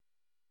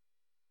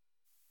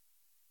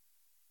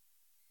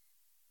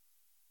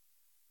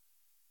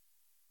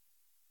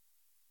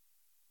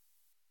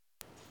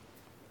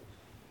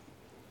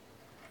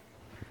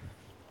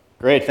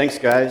Great, thanks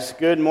guys.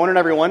 Good morning,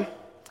 everyone.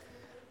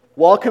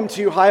 Welcome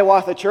to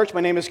Hiawatha Church. My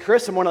name is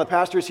Chris. I'm one of the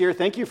pastors here.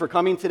 Thank you for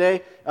coming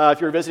today.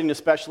 If you're visiting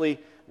especially,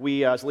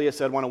 we, as Leah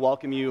said, want to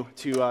welcome you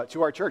to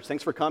our church.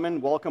 Thanks for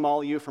coming. Welcome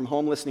all of you from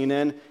home listening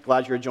in.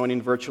 Glad you're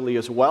joining virtually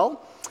as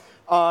well.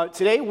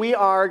 Today we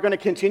are going to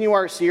continue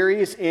our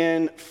series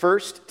in 1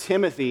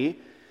 Timothy.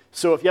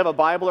 So if you have a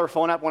Bible or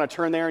phone app, want to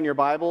turn there in your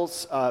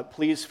Bibles,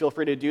 please feel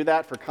free to do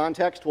that. For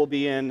context, we'll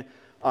be in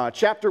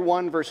chapter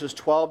 1, verses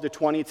 12 to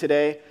 20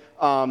 today.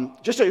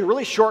 Just a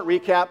really short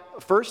recap.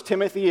 1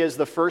 Timothy is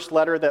the first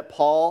letter that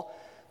Paul,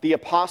 the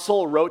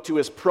apostle, wrote to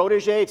his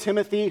protege,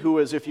 Timothy, who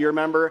was, if you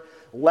remember,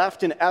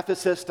 left in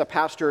Ephesus to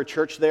pastor a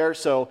church there.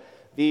 So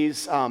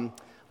these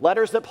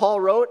letters that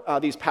Paul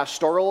wrote, these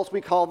pastorals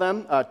we call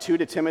them, 2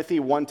 to Timothy,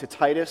 1 to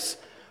Titus,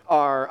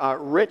 are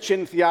rich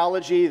in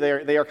theology.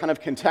 They are kind of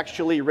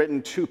contextually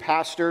written to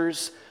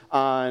pastors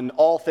on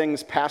all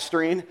things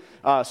pastoring.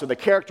 So the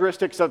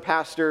characteristics of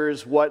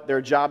pastors, what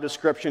their job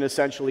description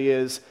essentially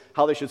is,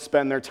 how they should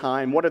spend their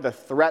time, what are the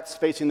threats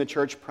facing the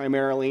church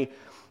primarily,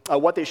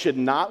 what they should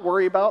not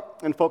worry about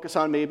and focus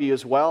on maybe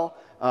as well.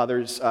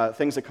 There's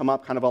things that come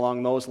up kind of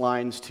along those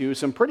lines too.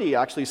 Some pretty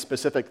actually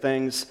specific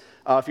things.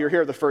 If you're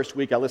here the first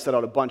week, I listed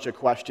out a bunch of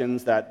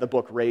questions that the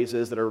book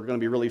raises that are going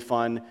to be really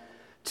fun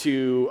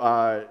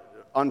to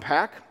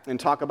unpack and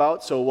talk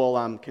about. So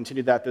we'll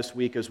continue that this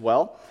week as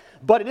well.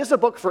 But it is a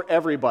book for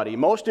everybody.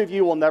 Most of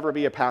you will never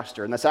be a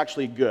pastor, and that's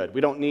actually good.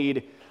 We don't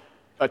need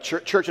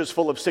churches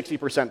full of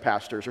 60%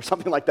 pastors or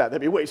something like that.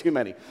 That'd be way too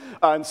many.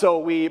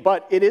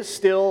 But it is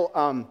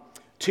still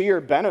to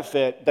your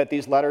benefit that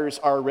these letters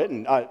are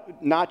written.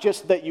 Not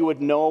just that you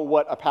would know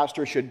what a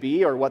pastor should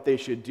be or what they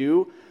should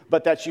do,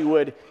 but that you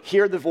would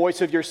hear the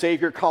voice of your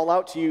Savior call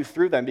out to you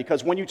through them.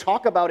 Because when you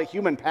talk about a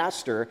human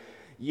pastor,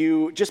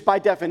 you just by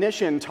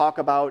definition talk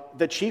about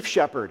the chief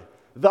shepherd,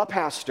 the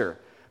pastor.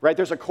 Right?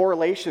 There's a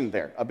correlation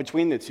there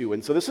between the two.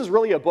 And so this is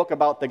really a book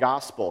about the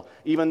gospel.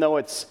 Even though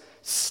it's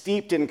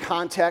steeped in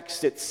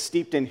context, it's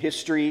steeped in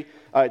history,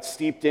 it's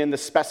steeped in the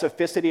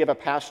specificity of a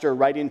pastor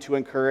writing to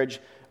encourage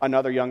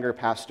another younger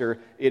pastor,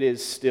 it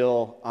is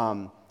still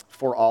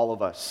for all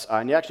of us.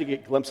 And you actually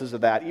get glimpses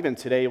of that. Even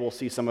today we'll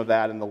see some of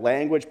that in the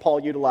language Paul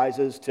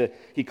utilizes.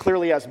 He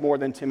clearly has more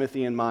than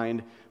Timothy in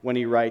mind when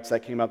he writes.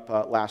 That came up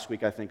last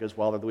week, I think, as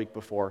well, or the week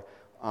before.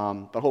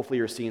 But hopefully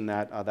you're seeing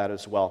that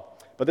as well.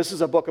 But this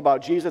is a book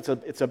about Jesus.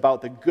 It's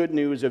about the good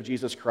news of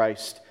Jesus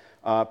Christ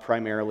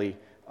primarily.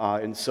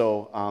 And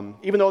so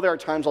even though there are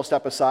times I'll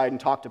step aside and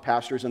talk to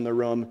pastors in the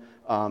room,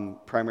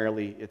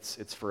 primarily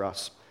it's for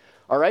us.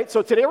 All right,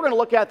 so today we're going to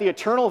look at the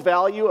eternal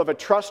value of a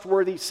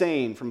trustworthy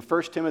saying from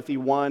 1 Timothy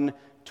 1,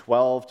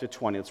 12 to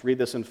 20. Let's read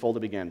this in full to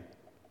begin.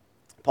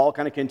 Paul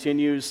kind of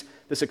continues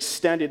this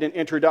extended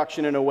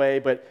introduction in a way,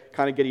 but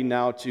kind of getting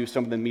now to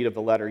some of the meat of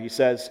the letter. He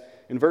says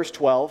in verse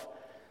 12,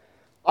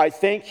 I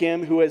thank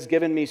him who has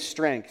given me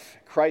strength,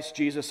 Christ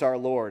Jesus our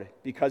Lord,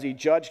 because he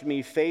judged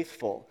me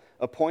faithful,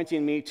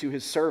 appointing me to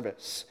his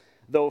service.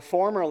 Though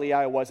formerly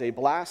I was a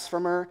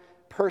blasphemer,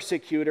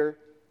 persecutor,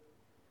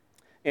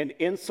 and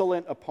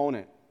insolent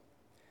opponent.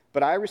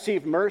 But I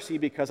received mercy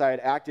because I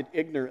had acted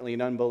ignorantly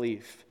in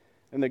unbelief.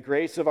 And the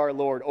grace of our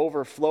Lord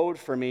overflowed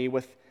for me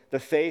with the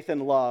faith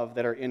and love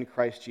that are in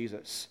Christ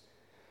Jesus.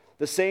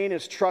 The saying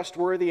is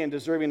trustworthy and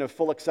deserving of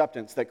full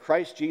acceptance, that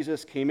Christ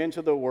Jesus came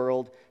into the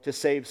world to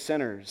save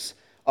sinners,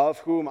 of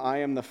whom I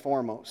am the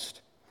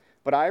foremost.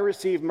 But I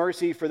received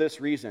mercy for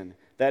this reason,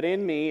 that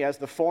in me, as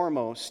the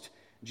foremost,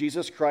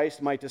 Jesus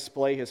Christ might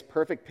display his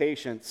perfect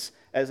patience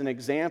as an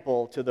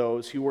example to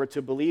those who were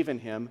to believe in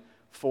him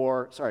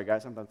for, sorry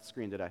guys, I'm on the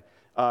screen today,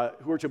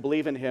 who were to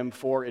believe in him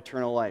for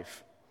eternal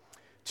life.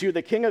 To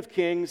the King of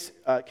Kings,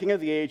 King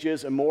of the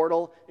ages,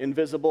 immortal,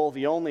 invisible,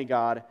 the only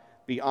God,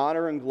 be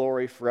honor and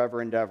glory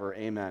forever and ever.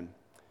 Amen.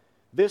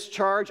 This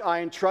charge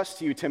I entrust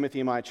to you,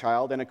 Timothy, my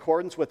child, in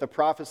accordance with the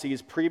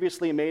prophecies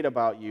previously made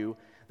about you,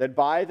 that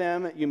by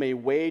them you may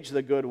wage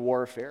the good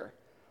warfare,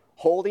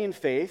 holding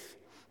faith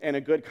and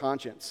a good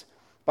conscience.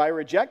 By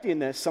rejecting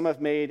this, some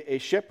have made a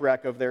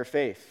shipwreck of their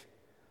faith,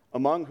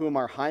 among whom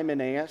are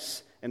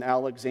Hymenaeus and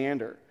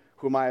Alexander,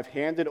 whom I have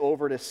handed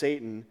over to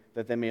Satan,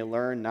 that they may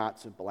learn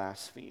not to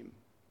blaspheme.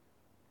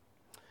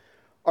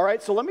 All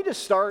right, so let me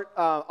just start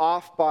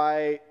off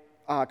by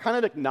kind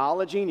of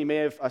acknowledging, you may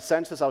have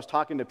sensed as I was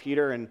talking to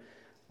Peter and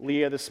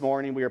Leah this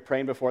morning, we were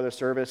praying before the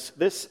service,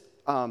 this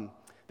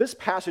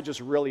passage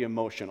is really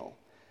emotional.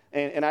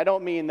 And I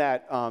don't mean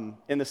that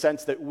in the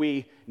sense that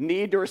we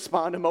need to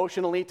respond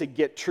emotionally to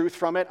get truth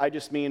from it. I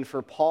just mean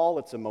for Paul,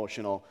 it's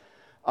emotional.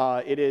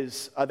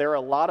 There are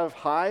a lot of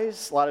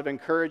highs, a lot of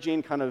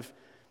encouraging kind of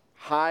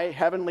high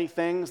heavenly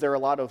things. There are a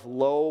lot of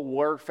low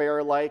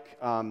warfare-like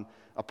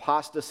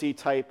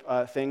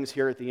apostasy-type things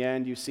here at the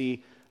end. You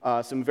see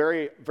some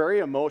very, very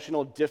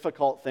emotional,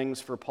 difficult things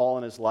for Paul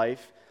in his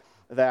life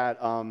that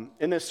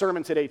in this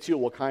sermon today, too,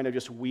 we'll kind of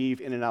just weave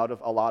in and out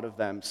of a lot of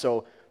them.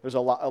 So there's a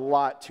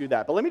lot to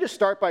that. But let me just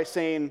start by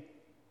saying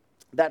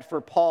that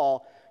for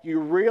Paul, you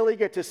really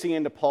get to see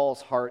into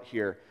Paul's heart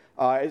here.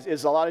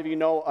 As a lot of you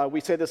know,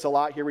 we say this a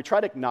lot here. We try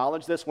to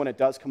acknowledge this when it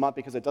does come up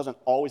because it doesn't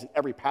always in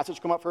every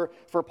passage come up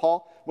for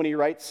Paul when he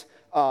writes.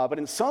 But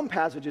in some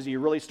passages, he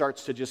really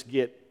starts to just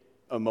get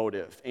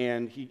emotive,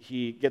 and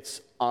he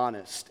gets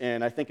honest.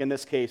 And I think in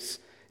this case,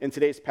 in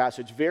today's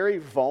passage, very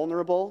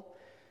vulnerable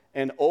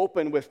and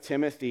open with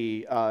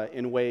Timothy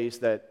in ways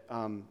that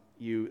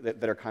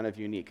that are kind of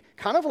unique.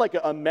 Kind of like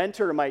a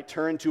mentor might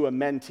turn to a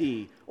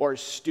mentee or a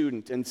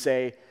student and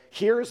say,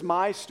 here's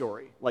my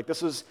story. Like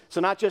this is,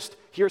 so not just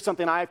here's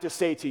something I have to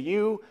say to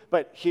you,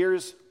 but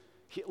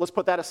let's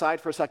put that aside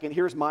for a second.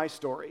 Here's my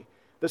story.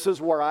 This is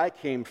where I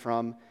came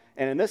from.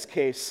 And in this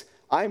case,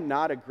 I'm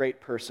not a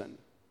great person.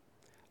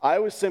 I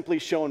was simply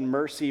shown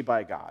mercy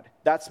by God.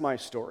 That's my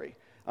story.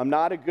 I'm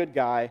not a good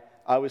guy.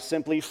 I was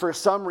simply, for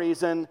some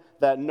reason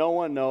that no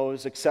one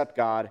knows except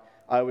God,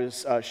 I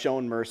was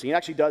shown mercy. He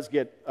actually does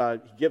he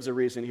gives a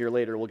reason here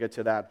later. We'll get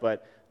to that.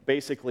 But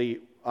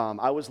basically,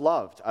 I was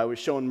loved. I was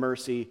shown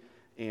mercy,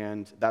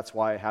 and that's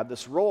why I had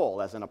this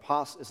role as an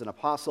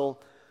apostle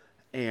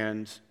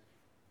and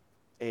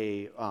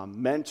a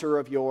mentor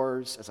of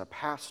yours, as a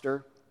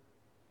pastor.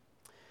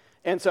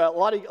 And so a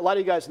lot of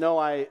you guys know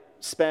I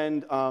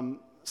spend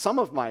some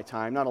of my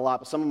time, not a lot,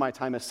 but some of my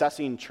time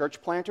assessing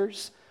church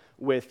planters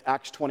with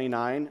Acts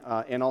 29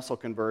 and also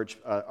Converge,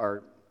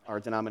 our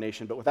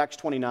denomination, but with Acts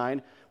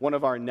 29, one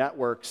of our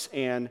networks.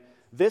 And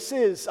this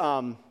is,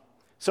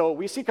 so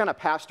we see kind of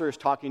pastors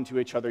talking to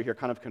each other here,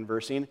 kind of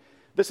conversing.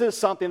 This is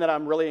something that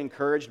I'm really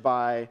encouraged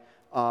by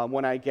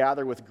when I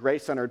gather with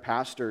grace-centered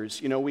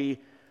pastors. You know, we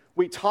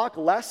talk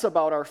less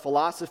about our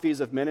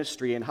philosophies of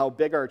ministry and how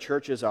big our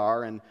churches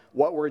are and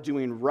what we're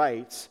doing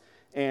right.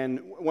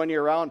 And when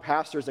you're around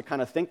pastors that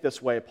kind of think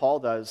this way, Paul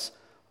does,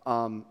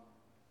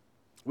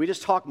 we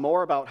just talk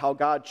more about how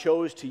God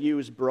chose to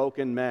use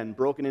broken men,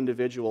 broken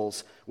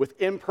individuals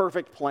with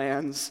imperfect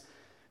plans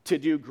to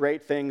do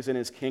great things in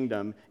his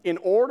kingdom in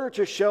order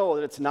to show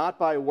that it's not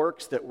by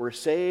works that we're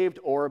saved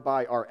or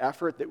by our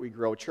effort that we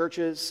grow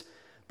churches,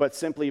 but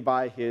simply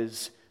by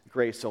his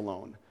grace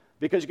alone.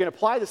 Because you can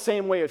apply the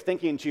same way of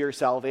thinking to your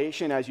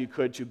salvation as you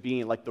could to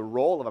being like the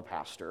role of a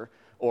pastor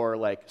or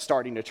like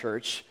starting a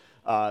church,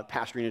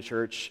 pastoring a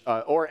church,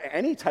 or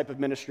any type of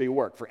ministry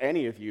work for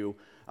any of you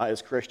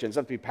as Christians.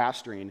 It doesn't have to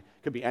be pastoring, it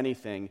could be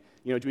anything.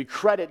 You know, do we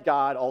credit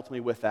God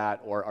ultimately with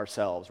that or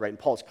ourselves, right? And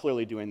Paul's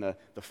clearly doing the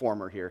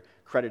former here,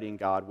 crediting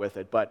God with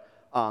it. But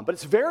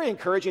it's very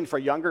encouraging for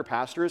younger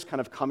pastors kind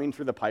of coming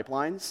through the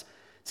pipelines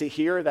to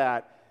hear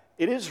that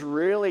it is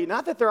really,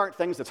 not that there aren't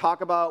things to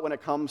talk about when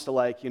it comes to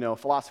like, you know,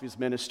 philosophies of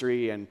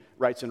ministry and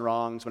rights and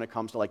wrongs when it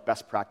comes to like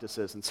best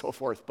practices and so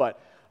forth.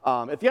 But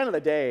at the end of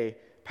the day,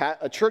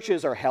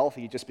 churches are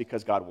healthy just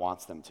because God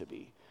wants them to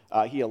be.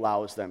 He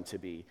allows them to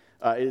be.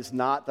 It is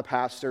not the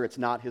pastor, it's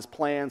not his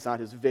plans, not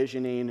his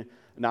visioning,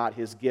 not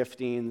his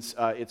giftings.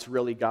 It's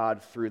really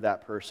God through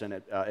that person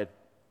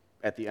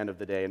at the end of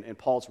the day. And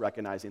Paul's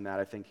recognizing that,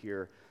 I think,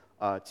 here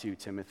to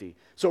Timothy.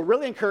 So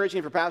really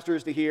encouraging for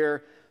pastors to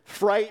hear,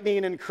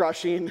 frightening and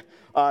crushing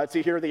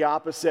to hear the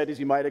opposite, as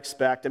you might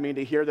expect. I mean,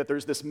 to hear that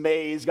there's this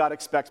maze God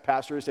expects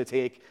pastors to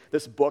take,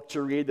 this book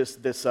to read, this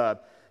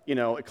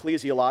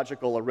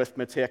ecclesiological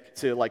arithmetic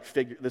to like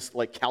figure this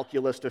like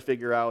calculus to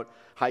figure out,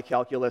 high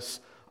calculus.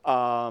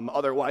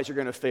 Otherwise, you're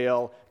going to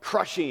fail.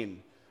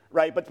 Crushing,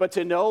 right? But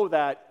to know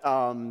that,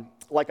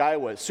 like I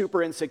was,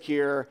 super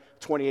insecure,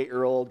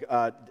 28-year-old,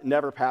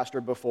 never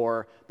pastored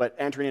before, but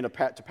entering into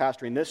to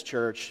pastoring this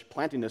church,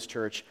 planting this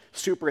church,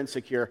 super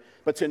insecure.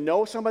 But to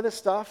know some of this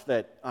stuff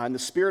that, in the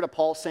spirit of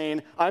Paul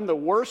saying, I'm the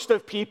worst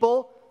of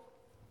people,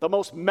 the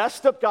most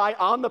messed up guy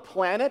on the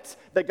planet,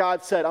 that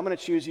God said, I'm going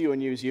to choose you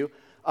and use you.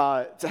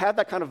 To have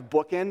that kind of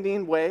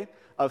bookending way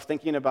of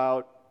thinking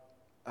about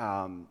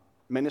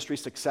ministry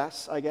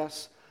success, I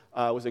guess,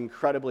 was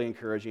incredibly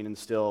encouraging and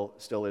still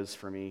is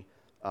for me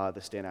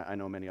this day, and I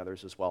know many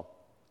others as well.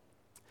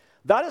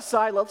 That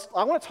aside,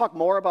 I want to talk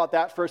more about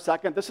that for a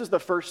second. This is the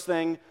first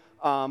thing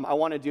I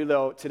want to do,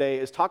 though, today,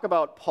 is talk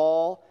about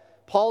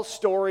Paul's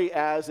story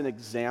as an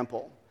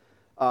example.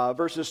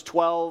 Verses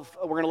 12,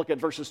 we're going to look at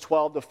verses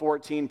 12 to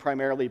 14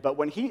 primarily, but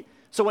when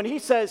he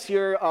says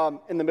here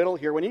in the middle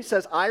here, when he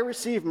says, I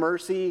receive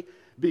mercy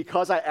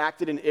because I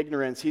acted in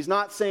ignorance, he's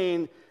not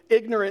saying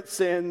ignorant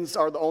sins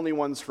are the only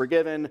ones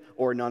forgiven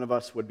or none of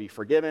us would be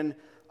forgiven.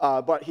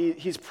 But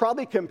he's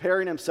probably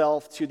comparing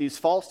himself to these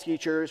false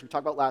teachers we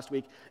talked about last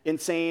week in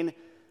saying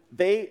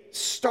they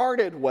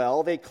started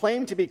well, they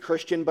claim to be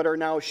Christian, but are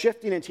now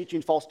shifting and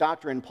teaching false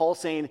doctrine. Paul's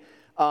saying,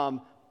 I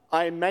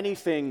am many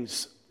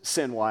things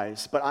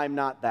sin-wise, but I'm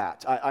not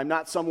that. I'm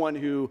not someone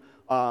who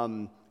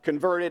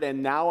converted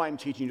and now I'm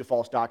teaching you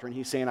false doctrine.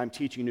 He's saying I'm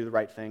teaching you the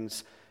right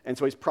things. And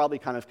so he's probably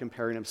kind of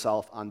comparing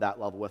himself on that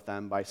level with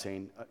them by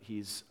saying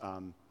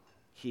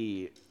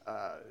he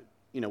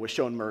was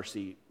shown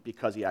mercy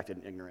because he acted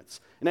in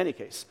ignorance. In any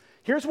case,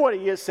 here's what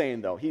he is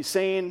saying, though. He's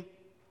saying,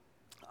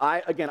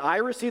 I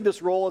received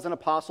this role as an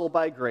apostle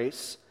by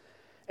grace,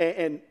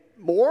 and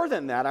more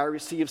than that, I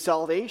received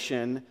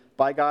salvation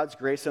by God's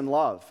grace and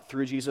love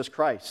through Jesus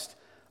Christ.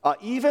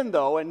 Even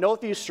though, and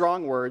note these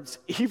strong words,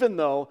 even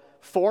though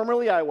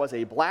formerly I was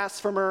a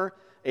blasphemer,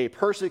 a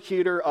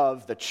persecutor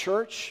of the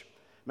church.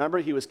 Remember,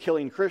 he was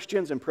killing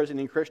Christians,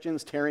 imprisoning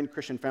Christians, tearing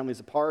Christian families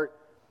apart.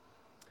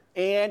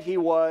 And he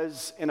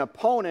was an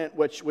opponent,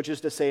 which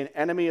is to say an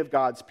enemy of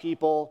God's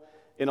people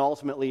and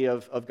ultimately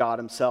of God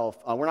himself.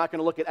 We're not going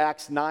to look at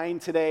Acts 9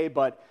 today,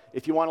 but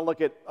if you want to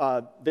look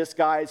at this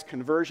guy's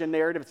conversion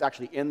narrative, it's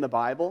actually in the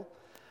Bible.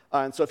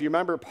 And so if you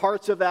remember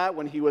parts of that,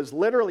 when he was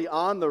literally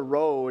on the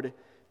road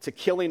to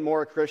killing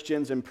more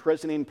Christians,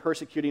 imprisoning,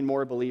 persecuting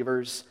more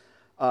believers,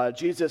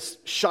 Jesus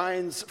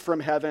shines from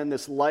heaven.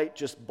 This light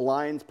just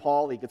blinds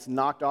Paul. He gets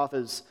knocked off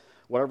his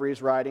whatever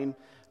he's riding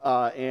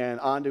and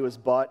onto his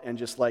butt and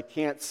just like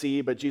can't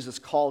see. But Jesus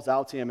calls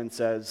out to him and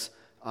says,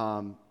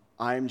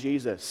 I'm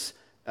Jesus,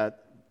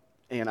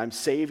 and I'm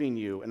saving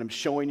you, and I'm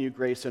showing you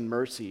grace and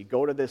mercy.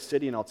 Go to this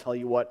city, and I'll tell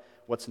you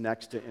what's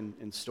next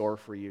in store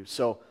for you.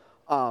 So,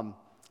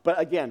 but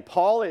again,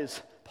 Paul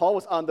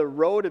was on the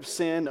road of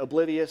sin,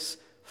 oblivious,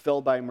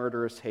 filled by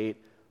murderous hate.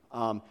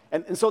 And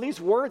so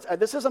these words,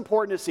 this is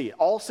important to see.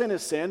 All sin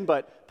is sin,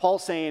 but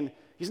Paul's saying,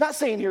 he's not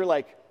saying here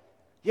like,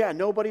 yeah,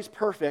 nobody's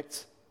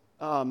perfect.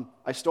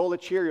 I stole a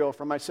Cheerio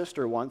from my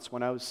sister once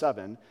when I was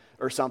 7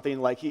 or something.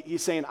 Like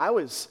he's saying, I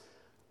was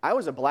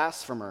a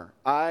blasphemer.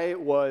 I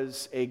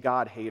was a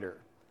God hater.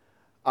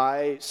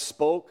 I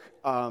spoke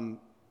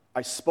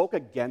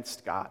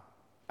against God.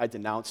 I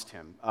denounced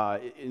him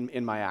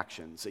in my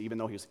actions, even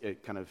though he was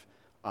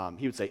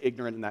he would say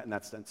ignorant in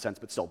that sense,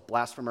 but still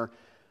blasphemer.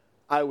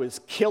 I was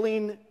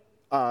killing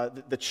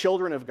the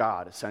children of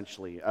God,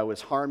 essentially. I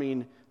was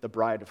harming the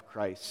bride of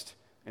Christ,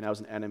 and I was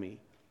an enemy,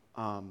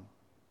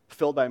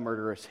 filled by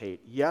murderous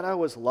hate. Yet I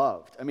was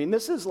loved. I mean,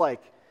 this is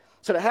like,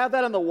 so to have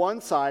that on the one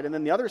side, and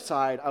then the other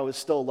side, I was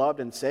still loved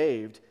and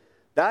saved,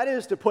 that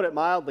is, to put it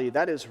mildly,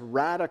 that is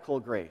radical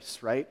grace,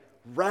 right?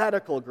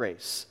 Radical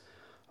grace.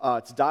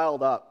 It's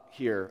dialed up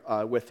here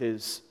with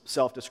his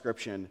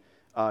self-description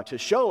to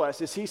show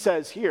us, as he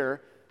says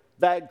here,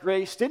 that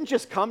grace didn't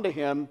just come to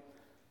him,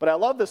 but I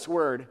love this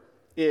word,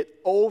 it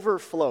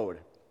overflowed.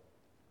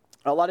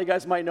 A lot of you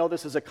guys might know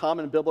this is a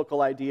common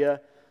biblical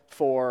idea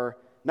for,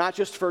 not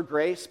just for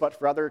grace, but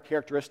for other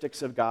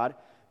characteristics of God.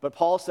 But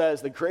Paul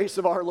says the grace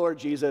of our Lord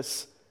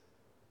Jesus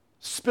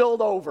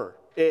spilled over.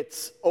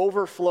 It's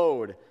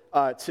overflowed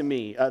to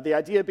me. The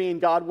idea being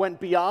God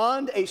went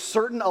beyond a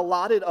certain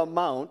allotted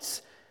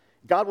amount.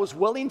 God was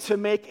willing to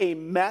make a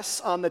mess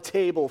on the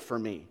table for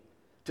me,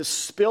 to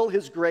spill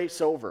his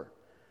grace over.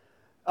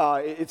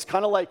 It's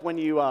kind of like when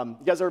you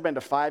guys ever been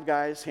to Five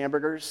Guys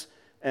hamburgers,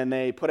 and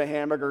they put a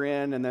hamburger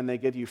in, and then they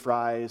give you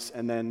fries,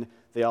 and then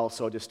they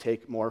also just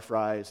take more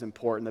fries and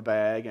pour it in the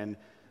bag, and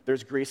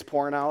there's grease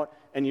pouring out,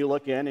 and you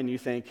look in and you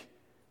think,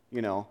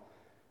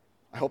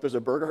 I hope there's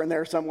a burger in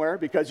there somewhere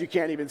because you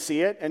can't even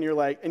see it, and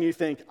you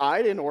think,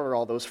 I didn't order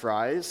all those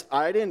fries.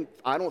 I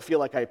don't feel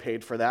like I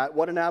paid for that.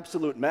 What an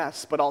absolute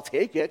mess, but I'll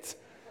take it,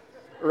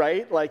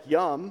 right? Like,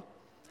 yum.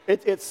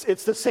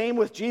 It's the same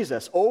with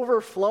Jesus.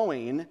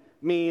 Overflowing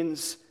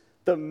means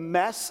the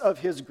mess of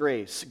his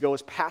grace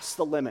goes past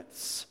the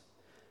limits.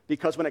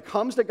 Because when it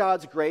comes to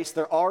God's grace,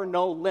 there are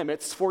no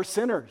limits for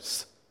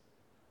sinners.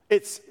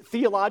 It's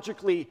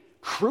theologically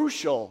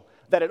crucial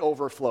that it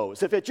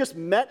overflows. If it just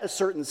met a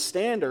certain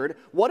standard,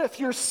 what if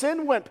your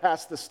sin went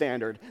past the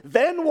standard?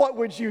 Then what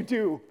would you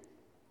do?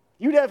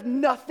 You'd have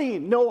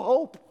nothing, no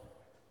hope.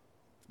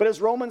 But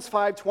as Romans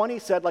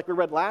 5:20 said, like we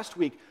read last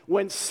week,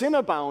 when sin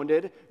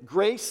abounded,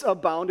 grace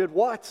abounded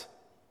what?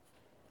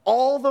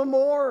 All the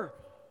more.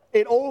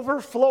 It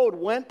overflowed,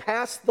 went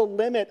past the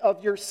limit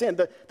of your sin.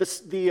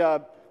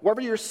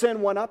 Wherever your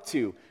sin went up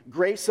to,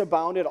 grace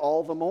abounded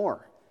all the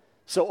more.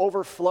 So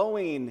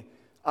overflowing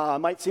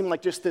might seem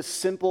like just this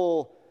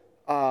simple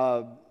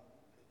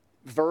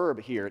verb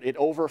here. It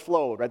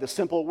overflowed, right? The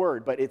simple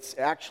word, but it's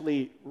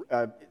actually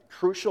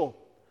crucial.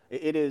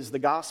 It is the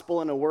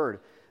gospel in a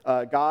word.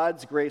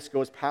 God's grace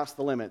goes past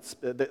the limits.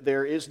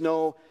 There is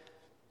no,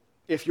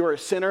 if you're a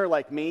sinner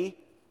like me,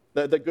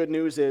 the good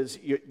news is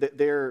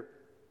there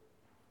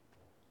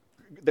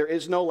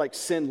is no like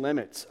sin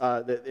limits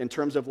in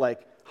terms of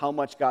like how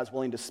much God's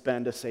willing to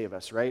spend to save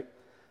us, right?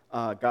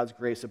 God's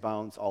grace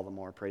abounds all the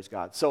more, praise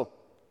God. So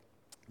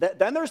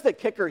then there's the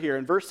kicker here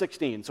in verse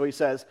 16. So he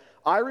says,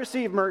 I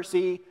receive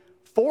mercy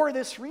for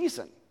this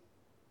reason.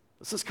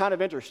 This is kind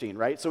of interesting,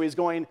 right? So he's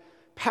going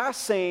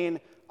past saying,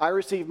 I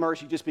receive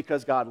mercy just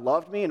because God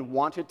loved me and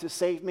wanted to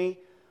save me.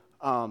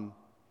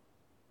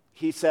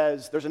 He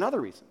says, there's another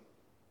reason.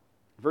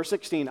 Verse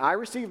 16, I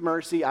received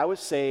mercy, I was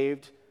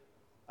saved,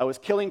 I was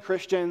killing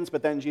Christians,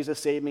 but then Jesus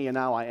saved me and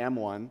now I am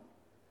one.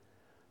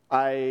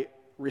 I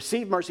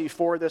received mercy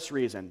for this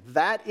reason,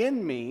 that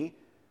in me,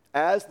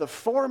 as the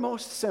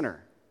foremost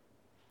sinner,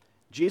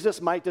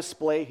 Jesus might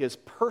display his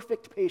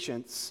perfect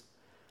patience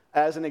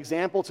as an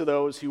example to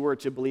those who were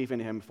to believe in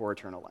him for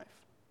eternal life.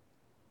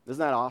 Isn't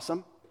that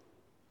awesome?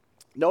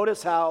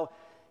 Notice how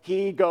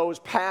he goes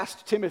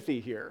past Timothy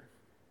here.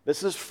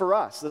 This is for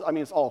us. I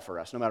mean, it's all for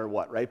us, no matter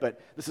what, right?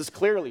 But this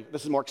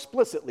is more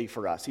explicitly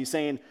for us. He's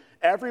saying,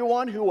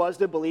 everyone who was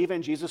to believe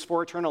in Jesus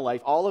for eternal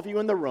life, all of you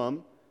in the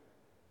room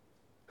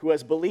who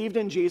has believed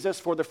in Jesus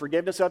for the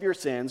forgiveness of your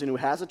sins and who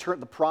has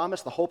the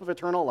promise, the hope of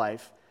eternal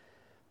life,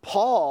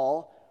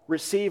 Paul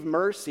received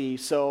mercy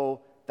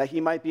so that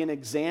he might be an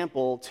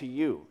example to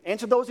you. And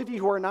to those of you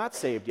who are not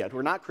saved yet, who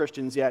are not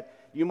Christians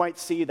yet, you might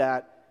see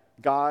that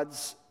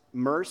God's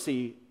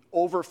mercy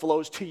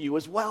overflows to you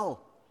as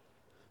well.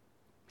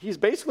 He's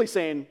basically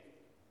saying,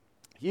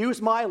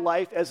 use my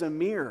life as a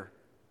mirror.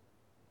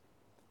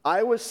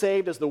 I was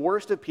saved as the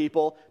worst of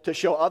people to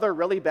show other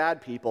really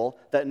bad people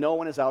that no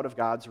one is out of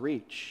God's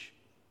reach.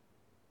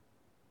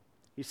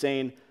 He's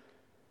saying,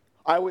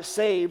 I was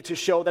saved to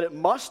show that it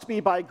must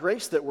be by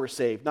grace that we're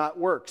saved, not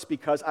works,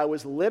 because I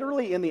was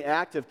literally in the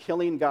act of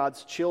killing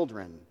God's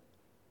children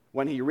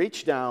when he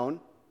reached down,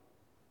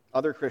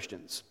 other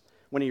Christians,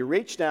 when he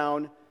reached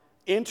down,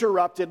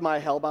 interrupted my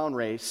hellbound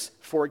race,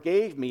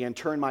 forgave me, and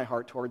turned my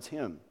heart towards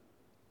him.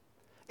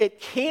 It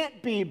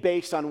can't be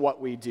based on what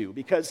we do,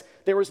 because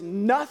there was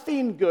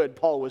nothing good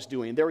Paul was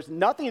doing. There was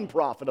nothing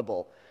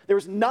profitable. There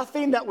was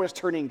nothing that was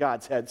turning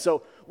God's head.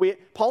 So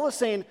Paul is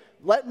saying,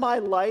 let my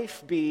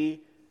life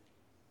be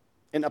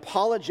an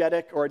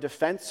apologetic or a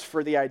defense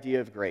for the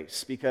idea of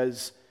grace,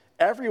 because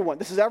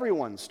this is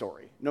everyone's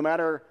story. No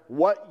matter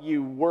what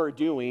you were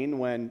doing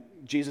when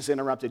Jesus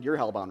interrupted your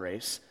hellbound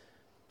race,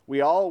 we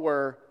all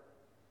were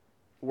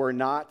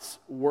not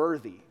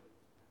worthy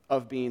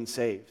of being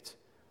saved.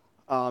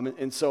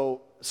 And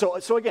so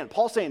again,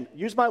 Paul's saying,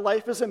 use my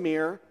life as a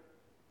mirror.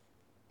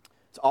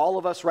 It's all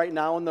of us right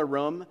now in the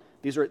room.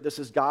 This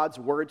is God's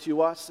word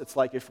to us. It's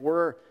like if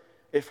we're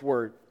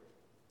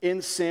in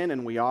sin,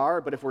 and we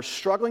are, but if we're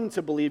struggling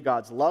to believe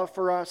God's love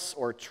for us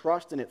or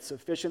trust in its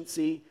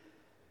sufficiency,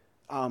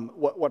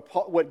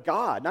 what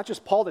God, not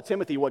just Paul to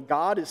Timothy, what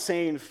God is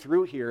saying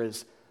through here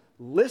is,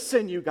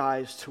 listen, you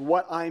guys, to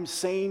what I'm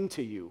saying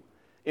to you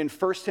in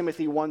 1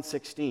 Timothy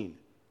 1:16.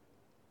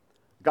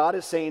 God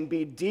is saying,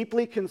 be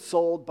deeply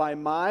consoled by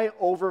my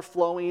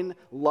overflowing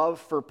love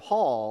for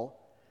Paul,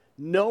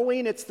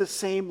 knowing it's the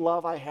same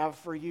love I have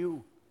for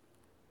you.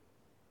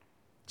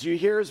 Do you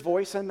hear his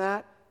voice in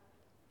that?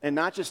 And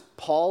not just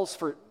Paul's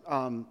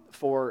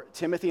for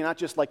Timothy, not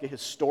just like a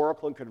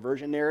historical and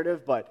conversion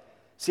narrative, but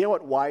see how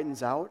it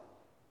widens out?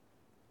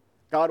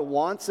 God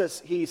wants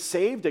us, he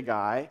saved a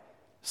guy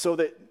so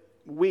that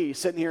we,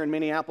 sitting here in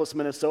Minneapolis,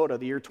 Minnesota,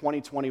 the year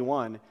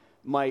 2021,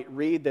 might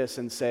read this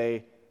and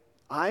say,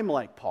 I'm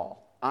like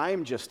Paul.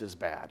 I'm just as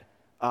bad.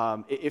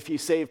 If he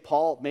saved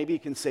Paul, maybe he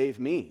can save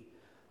me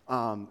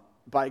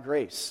by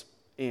grace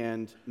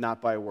and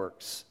not by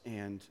works.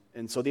 And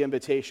so the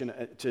invitation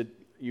to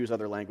use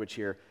other language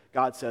here,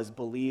 God says,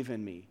 believe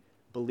in me,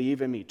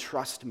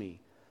 trust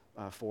me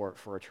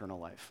for eternal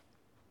life.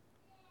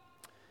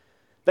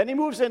 Then he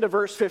moves into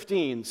verse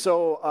 15.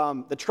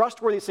 So the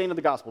trustworthy saying of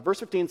the gospel. Verse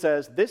 15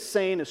 says, this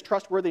saying is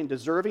trustworthy and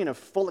deserving of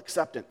full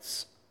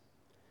acceptance,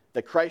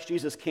 that Christ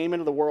Jesus came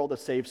into the world to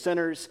save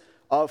sinners,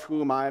 of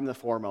whom I am the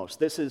foremost.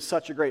 This is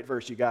such a great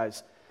verse, you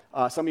guys.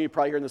 Some of you are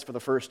probably hearing this for the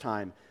first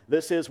time.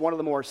 This is one of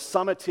the more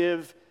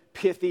summative,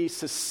 pithy,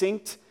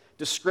 succinct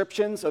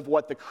descriptions of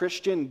what the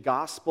Christian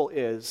gospel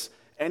is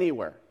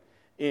anywhere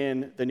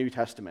in the New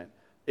Testament.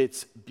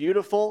 It's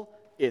beautiful,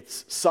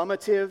 it's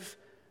summative.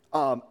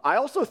 I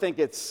also think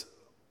it's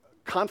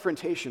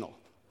confrontational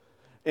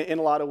in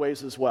a lot of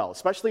ways as well,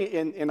 especially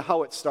in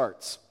how it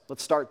starts.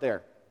 Let's start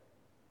there.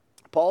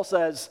 Paul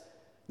says,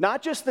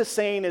 not just the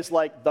saying is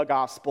like the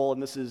gospel,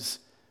 and this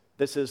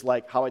is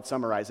like how I'd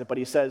summarize it, but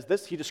he says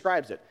this, he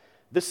describes it.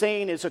 The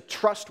saying is a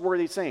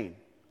trustworthy saying,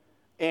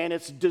 and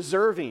it's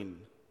deserving.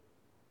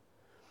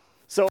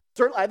 So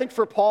certainly, I think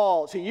for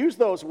Paul to use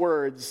those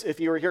words,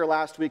 if you were here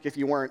last week, if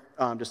you weren't,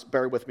 just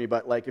bear with me,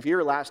 but like if you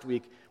were last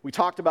week, we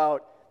talked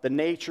about the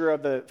nature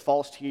of the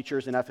false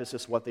teachers in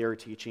Ephesus, what they were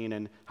teaching,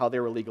 and how they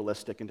were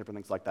legalistic and different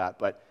things like that.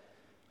 But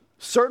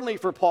certainly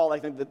for Paul, I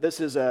think that this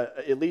is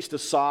at least a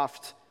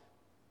soft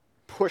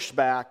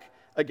pushback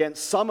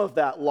against some of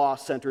that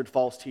law-centered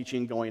false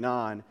teaching going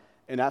on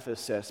in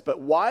Ephesus. But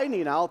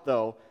widening out,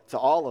 though, to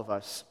all of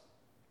us,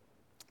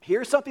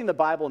 here's something the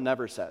Bible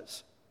never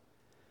says.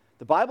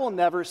 The Bible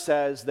never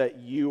says that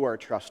you are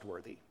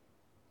trustworthy.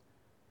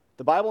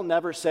 The Bible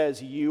never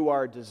says you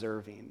are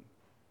deserving.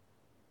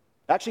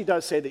 It actually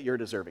does say that you're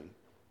deserving.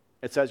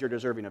 It says you're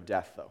deserving of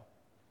death, though.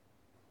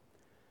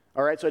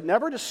 All right, so it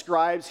never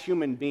describes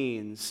human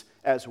beings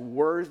as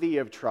worthy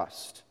of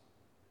trust.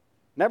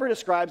 Never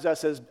describes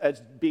us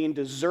as being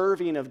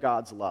deserving of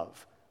God's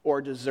love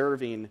or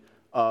deserving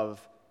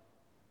of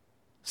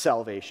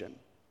salvation.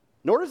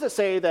 Nor does it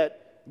say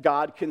that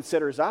God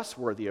considers us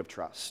worthy of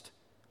trust.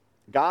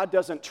 God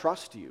doesn't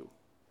trust you.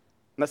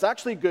 And that's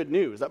actually good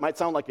news. That might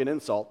sound like an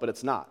insult, but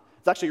it's not.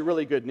 It's actually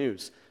really good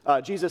news.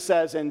 Jesus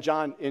says in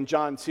John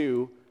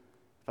 2,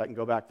 if I can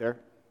go back there.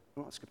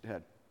 Oh, I skipped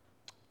ahead.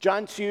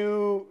 John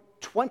 2,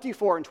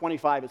 24 and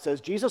 25, it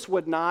says, Jesus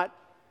would not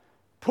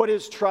put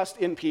his trust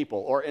in people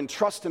or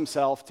entrust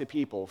himself to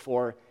people,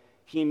 for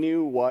he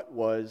knew what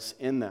was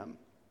in them.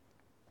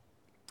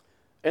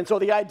 And so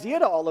the idea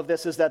to all of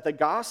this is that the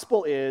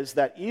gospel is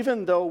that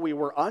even though we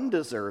were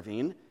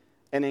undeserving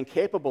and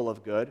incapable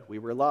of good, we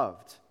were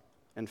loved.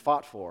 and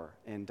fought for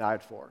and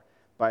died for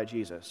by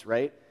Jesus,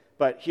 right?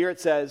 But here it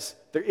says,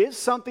 there is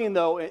something,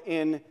 though,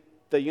 in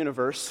the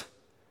universe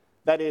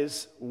that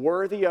is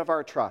worthy of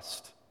our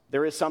trust.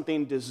 There is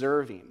something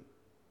deserving.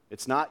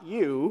 It's not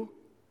you.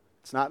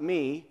 It's not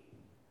me.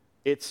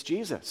 It's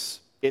Jesus.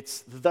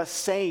 It's the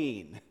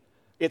saying.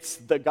 It's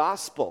the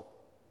gospel.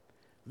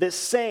 This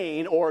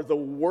saying, or the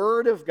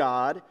word of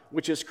God,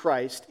 which is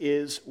Christ,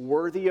 is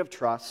worthy of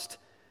trust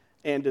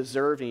and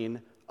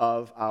deserving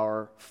of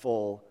our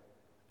full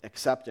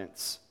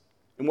acceptance.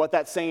 And what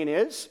that saying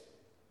is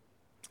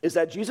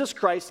that Jesus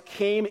Christ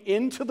came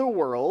into the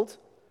world.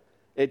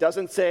 It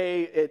doesn't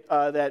say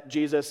that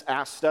Jesus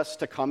asked us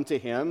to come to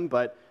him,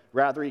 but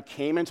rather he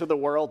came into the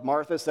world.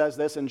 Martha says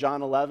this in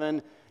John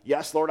 11,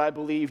 "Yes, Lord, I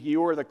believe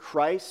you are the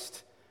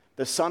Christ,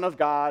 the Son of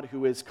God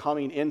who is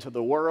coming into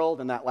the world."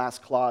 And that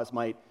last clause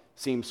might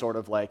seem sort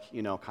of like,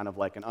 kind of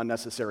like an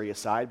unnecessary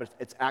aside, but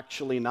it's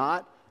actually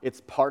not.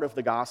 It's part of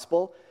the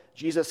gospel.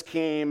 Jesus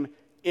came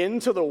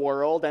into the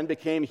world and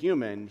became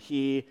human.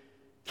 He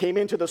came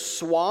into the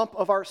swamp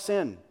of our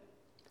sin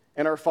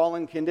and our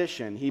fallen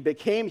condition. He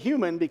became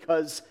human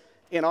because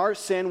in our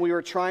sin we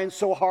were trying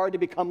so hard to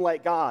become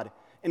like God.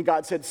 And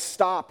God said,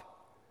 "Stop."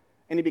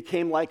 And he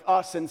became like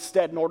us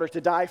instead in order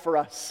to die for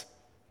us.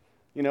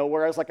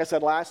 Whereas, like I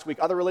said last week,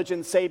 other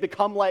religions say,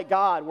 "Become like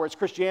God," whereas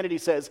Christianity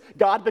says,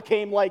 "God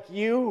became like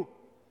you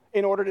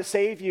in order to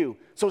save you."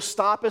 So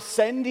stop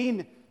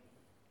ascending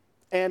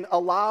and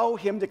allow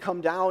him to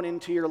come down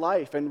into your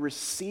life and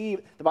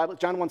receive. The Bible,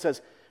 John 1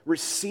 says,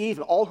 receive.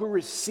 All who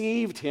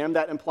received him,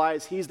 that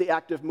implies he's the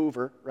active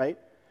mover, right?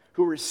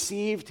 Who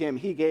received him,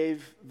 he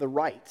gave the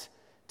right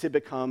to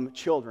become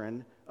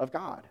children of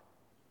God,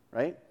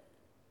 right?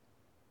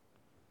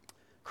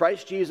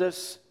 Christ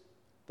Jesus,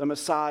 the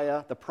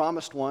Messiah, the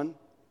promised one,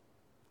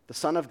 the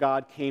Son of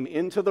God, came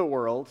into the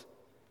world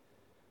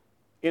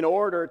in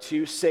order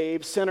to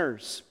save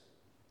sinners,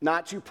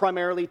 not to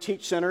primarily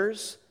teach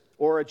sinners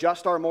or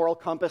adjust our moral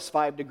compass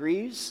 5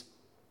 degrees,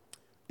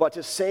 but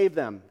to save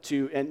them,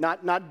 and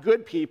not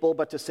good people,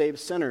 but to save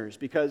sinners.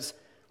 Because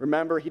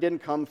remember, he didn't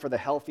come for the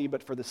healthy,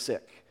 but for the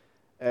sick,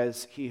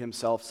 as he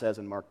himself says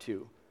in Mark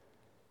 2.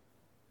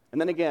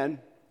 And then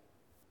again,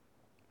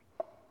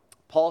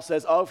 Paul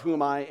says, "Of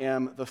whom I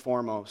am the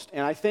foremost."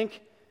 And I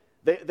think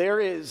there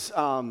is,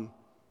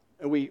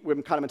 we've kind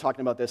of been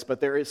talking about this, but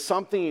there is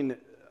something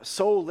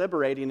so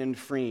liberating and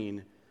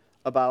freeing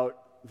about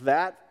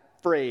that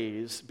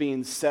phrase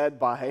being said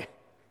by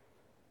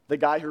the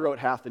guy who wrote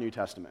half the New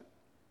Testament.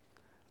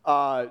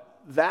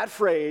 That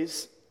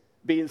phrase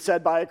being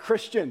said by a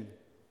Christian.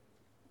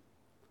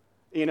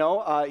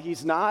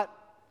 He's not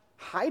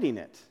hiding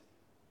it.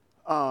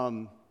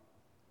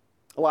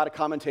 A lot of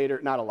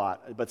commentators, not a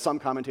lot, but some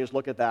commentators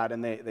look at that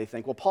and they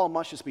think, well, Paul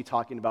must just be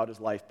talking about his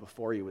life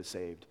before he was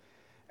saved.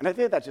 And I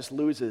think that just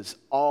loses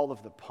all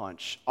of the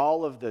punch,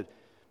 all of the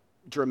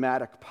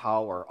dramatic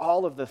power,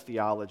 all of the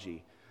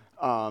theology.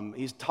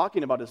 He's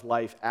talking about his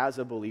life as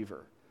a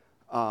believer.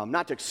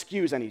 Not to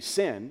excuse any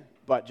sin,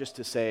 but just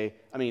to say,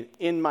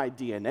 in my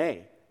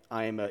DNA,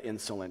 I am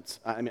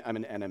I'm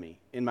an enemy.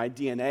 In my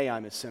DNA,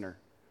 I'm a sinner.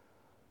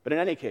 But in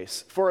any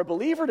case, for a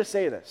believer to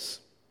say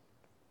this,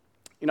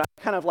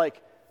 kind of like,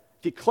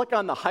 if you click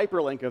on the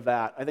hyperlink of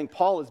that, I think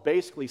Paul is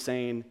basically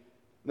saying,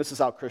 this is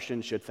how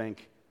Christians should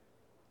think,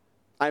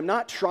 I'm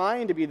not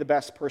trying to be the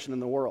best person in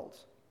the world.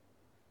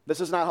 This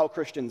is not how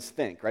Christians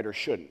think, right, or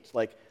shouldn't.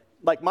 Like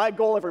my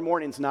goal every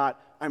morning is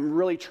not, I'm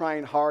really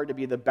trying hard to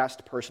be the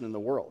best person in the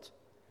world.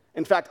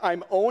 In fact,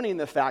 I'm owning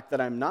the fact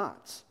that I'm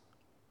not.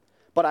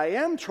 But I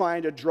am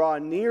trying to draw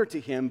near to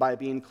him by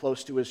being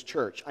close to his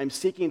church. I'm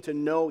seeking to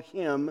know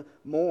him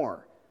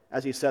more,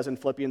 as he says in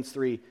Philippians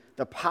 3,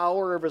 the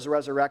power of his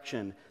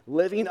resurrection,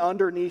 living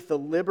underneath the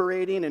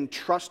liberating and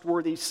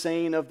trustworthy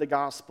saying of the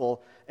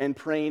gospel, and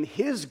praying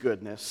his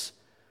goodness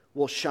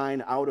will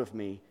shine out of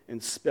me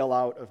and spill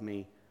out of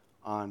me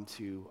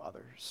onto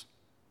others.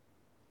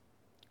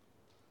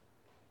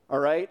 All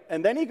right,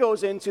 and then he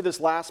goes into this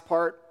last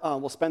part.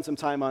 We'll spend some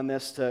time on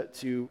this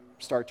to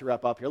start to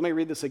wrap up here. Let me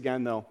read this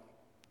again, though.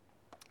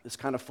 This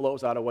kind of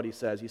flows out of what he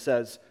says. He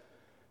says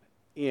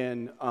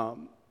in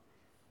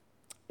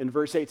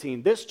verse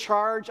 18, "This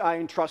charge I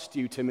entrust to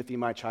you, Timothy,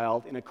 my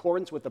child, in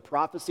accordance with the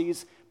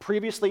prophecies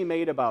previously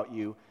made about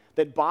you,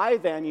 that by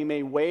them you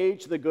may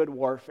wage the good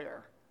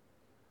warfare,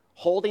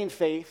 holding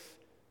faith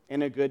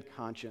and a good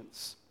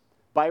conscience.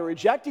 By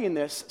rejecting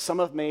this, some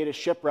have made a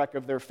shipwreck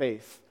of their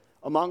faith,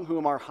 among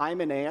whom are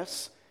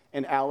Hymenaeus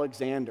and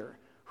Alexander,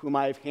 whom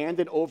I have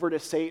handed over to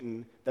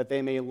Satan, that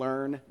they may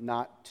learn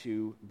not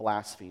to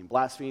blaspheme."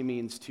 Blaspheme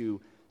means to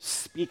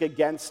speak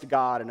against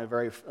God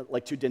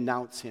to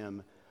denounce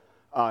him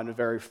in a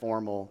very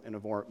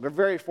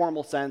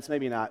formal sense,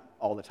 maybe not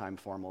all the time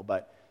formal,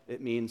 but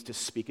it means to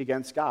speak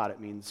against God. It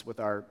means with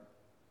our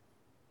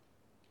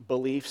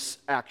beliefs,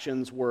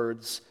 actions,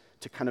 words,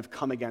 to kind of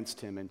come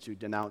against him and to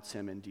denounce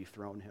him and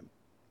dethrone him.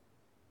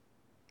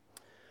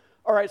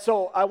 All right,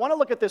 so I want to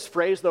look at this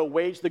phrase, though,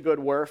 wage the good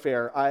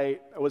warfare. I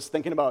was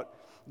thinking about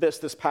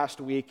this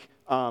past week,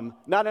 not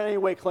in any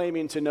way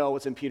claiming to know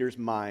what's in Peter's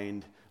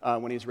mind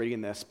when he's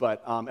reading this,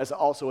 but as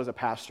a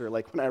pastor,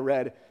 like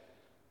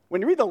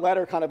when you read the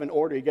letter kind of in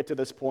order, you get to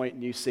this point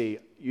and you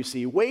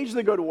see wage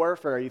the good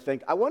warfare, you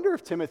think, I wonder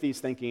if Timothy's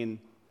thinking,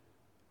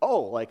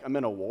 oh, like I'm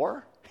in a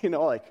war?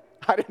 Like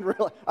I didn't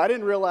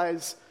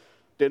realize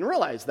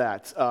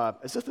that.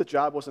 As if the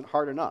job wasn't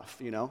hard enough,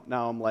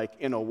 Now I'm like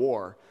in a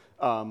war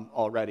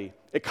already.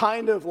 It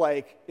kind of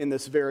like, in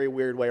this very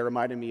weird way,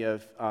 reminded me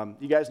of,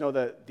 you guys know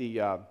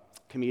the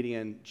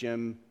comedian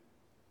Jim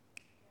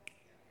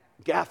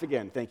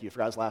Gaffigan, thank you,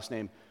 forgot his last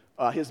name,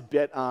 his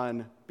bit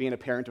on being a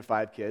parent of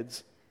 5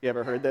 kids. You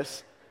ever heard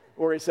this?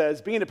 Where he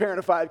says, being a parent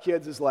of 5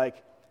 kids is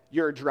like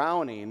you're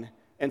drowning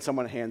and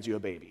someone hands you a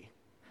baby.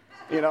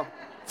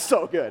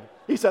 So good.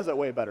 He says it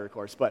way better, of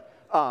course, but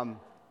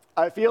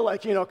I feel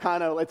like,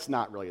 kind of, it's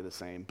not really the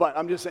same. But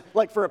I'm just saying,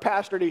 like, for a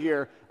pastor to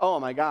hear, oh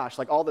my gosh,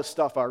 like all this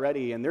stuff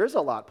already, and there's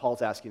a lot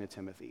Paul's asking to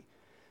Timothy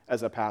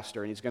as a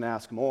pastor, and he's going to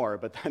ask more,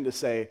 but then to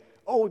say,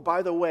 oh,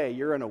 by the way,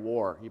 you're in a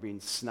war, you're being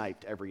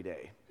sniped every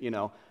day,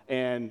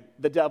 and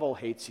the devil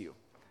hates you,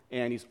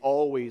 and he's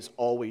always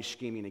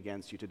scheming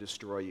against you to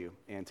destroy you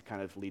and to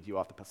kind of lead you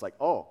off the path. It's like,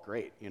 oh,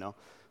 great,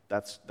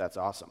 that's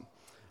awesome.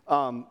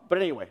 But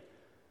anyway,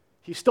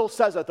 he still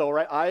says that, though,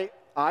 right?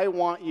 I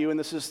want you, and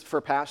this is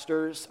for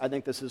pastors, I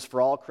think this is for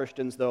all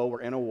Christians, though,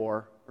 we're in a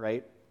war,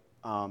 right?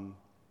 But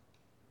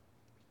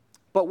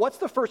what's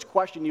the first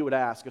question you would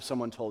ask if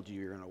someone told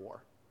you you're in a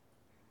war?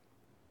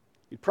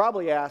 You'd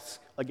probably ask,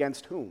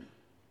 against whom,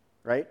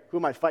 right? Who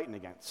am I fighting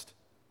against?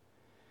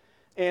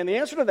 And the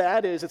answer to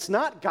that is it's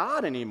not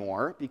God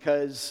anymore,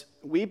 because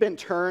we've been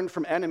turned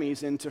from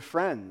enemies into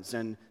friends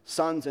and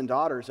sons and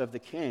daughters of the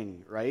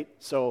King, right?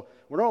 So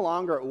we're no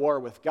longer at war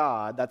with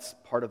God. That's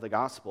part of the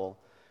gospel.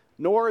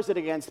 Nor is it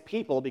against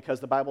people, because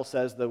the Bible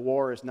says the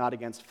war is not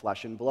against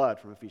flesh and blood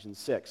from Ephesians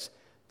 6.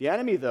 The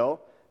enemy, though,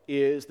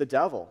 is the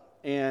devil.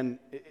 And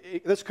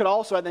this could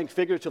also, I think,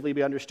 figuratively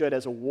be understood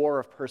as a war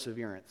of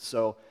perseverance.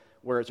 So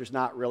whereas there's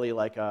not really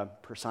like a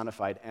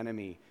personified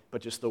enemy,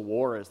 but just the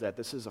war is that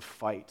this is a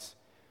fight.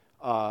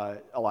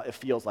 It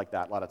feels like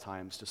that a lot of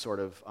times to sort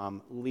of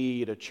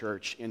lead a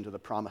church into the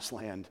promised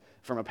land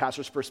from a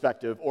pastor's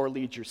perspective, or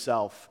lead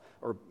yourself,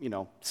 or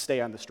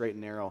stay on the straight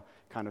and narrow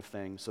kind of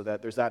thing. So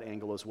that there's that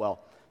angle as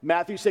well.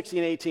 Matthew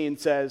 16:18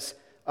 says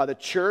the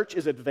church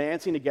is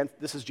advancing against.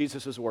 This is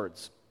Jesus'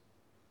 words.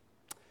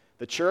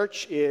 The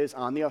church is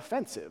on the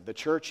offensive. The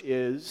church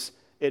is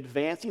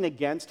advancing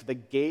against the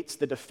gates,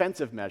 the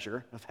defensive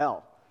measure of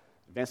hell,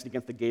 advancing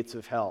against the gates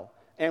of hell.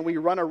 And we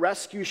run a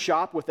rescue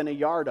shop within a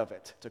yard of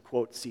it, to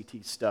quote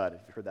C.T. Studd, if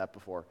you've heard that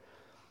before.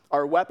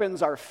 Our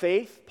weapons are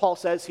faith, Paul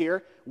says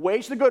here,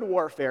 wage the good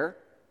warfare,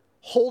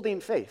 holding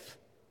faith,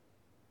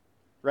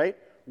 right?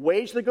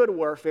 Wage the good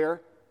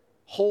warfare,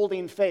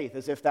 holding faith,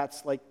 as if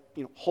that's like,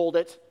 hold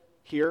it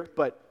here,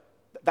 but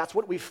that's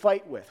what we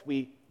fight with.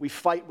 We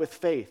fight with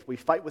faith. We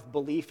fight with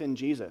belief in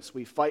Jesus.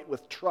 We fight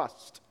with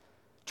trust.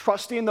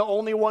 Trusting the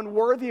only one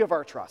worthy of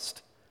our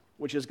trust,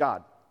 which is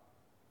God.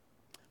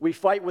 We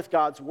fight with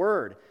God's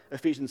word,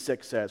 Ephesians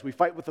 6 says. We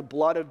fight with the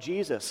blood of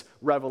Jesus,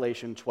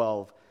 Revelation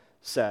 12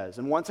 says.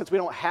 In one sense, we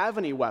don't have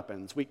any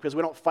weapons because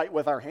we don't fight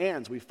with our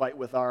hands. We fight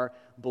with our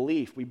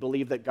belief. We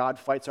believe that God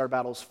fights our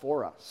battles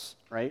for us,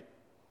 right?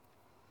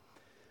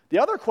 The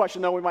other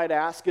question, though, we might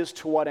ask is,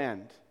 to what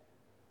end?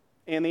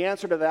 And the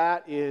answer to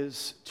that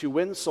is to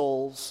win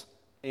souls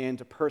and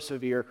to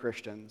persevere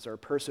Christians, or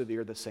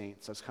persevere the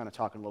saints. I was kind of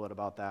talking a little bit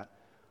about that.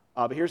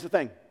 But here's the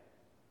thing,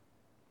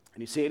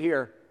 and you see it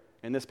here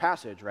in this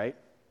passage, right?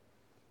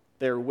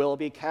 There will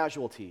be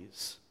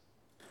casualties.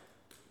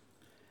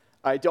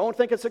 I don't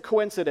think it's a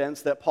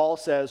coincidence that Paul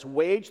says,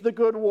 wage the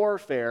good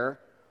warfare,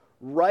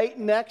 right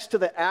next to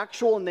the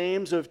actual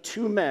names of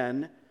 2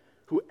 men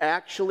who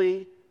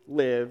actually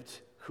lived,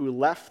 who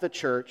left the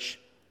church,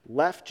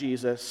 left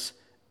Jesus,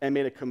 and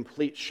made a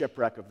complete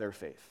shipwreck of their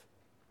faith.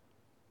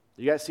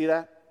 Do you guys see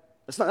that?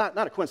 It's not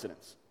a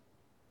coincidence.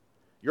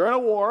 You're in a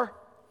war,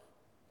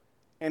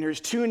 and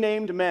there's 2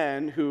 named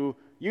men who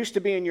used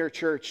to be in your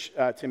church,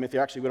 Timothy.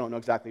 Actually, we don't know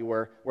exactly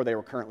where they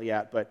were currently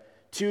at, but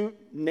 2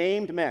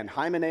 named men,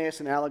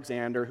 Hymenaeus and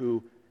Alexander,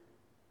 who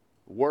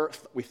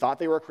we thought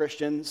they were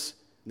Christians.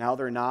 Now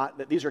they're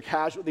not. These are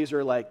casual. These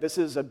are like, this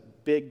is a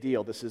big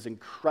deal. This is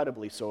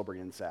incredibly sobering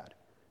and sad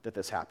that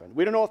this happened.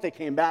 We don't know if they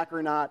came back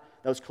or not.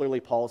 That was clearly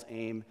Paul's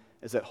aim,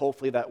 is that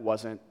hopefully they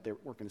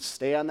weren't going to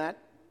stay on that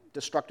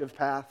destructive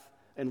path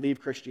and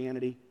leave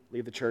Christianity,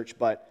 leave the church,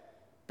 but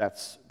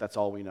that's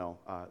all we know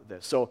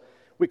this. So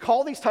we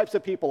call these types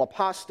of people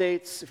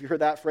apostates. If you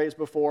heard that phrase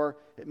before,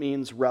 it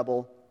means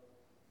rebel.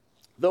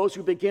 Those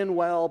who begin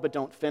well but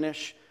don't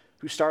finish,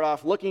 who start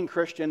off looking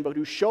Christian but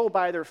who show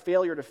by their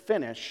failure to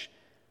finish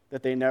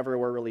that they never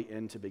were really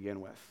in to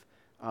begin with.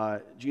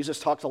 Jesus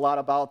talks a lot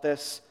about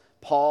this.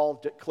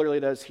 Paul clearly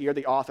does here.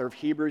 The author of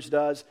Hebrews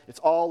does. It's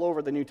all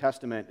over the New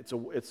Testament.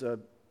 It's a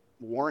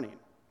warning.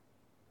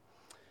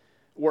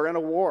 We're in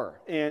a war.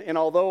 And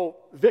although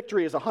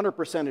victory is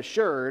 100%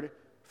 assured,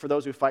 for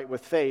those who fight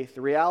with faith,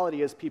 the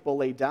reality is people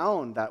lay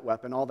down that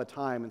weapon all the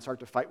time and start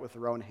to fight with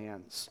their own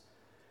hands.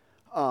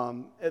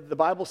 The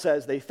Bible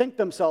says they think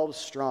themselves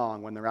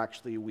strong when they're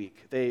actually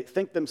weak. They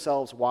think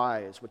themselves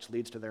wise, which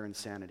leads to their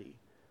insanity.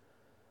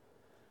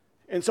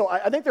 And so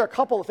I think there are a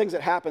couple of things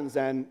that happens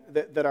then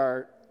that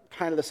are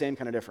kind of the same,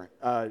 kind of different.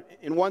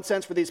 In one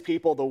sense, for these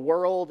people, the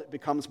world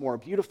becomes more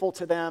beautiful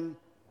to them.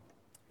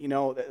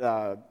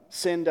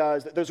 Sin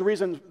does. There's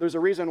a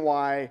reason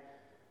why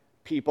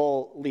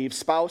people leave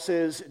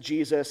spouses,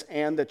 Jesus,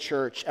 and the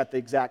church at the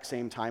exact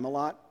same time a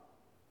lot.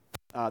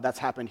 That's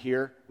happened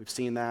here. We've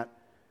seen that.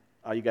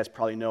 You guys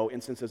probably know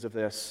instances of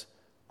this,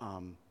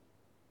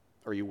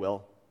 or you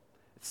will.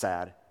 It's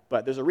sad.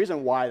 But there's a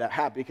reason why that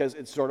happened, because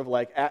it's sort of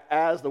like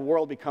as the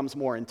world becomes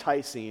more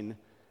enticing,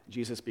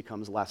 Jesus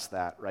becomes less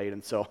that, right?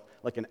 And so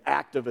like an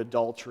act of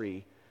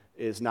adultery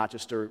is not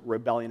just a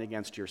rebellion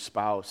against your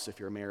spouse if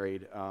you're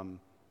married,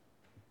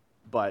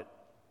 but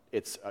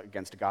it's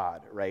against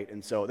God, right?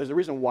 And so there's a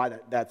reason why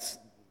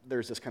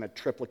there's this kind of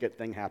triplicate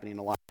thing happening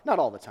a lot. Not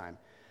all the time.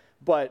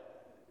 But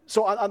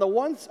so on the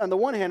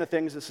one hand of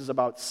things, this is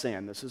about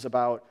sin. This is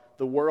about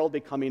the world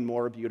becoming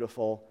more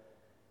beautiful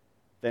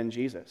than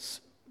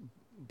Jesus.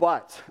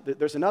 But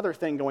there's another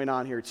thing going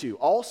on here too.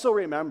 Also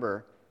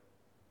remember,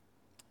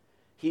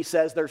 he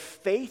says their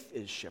faith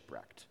is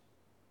shipwrecked,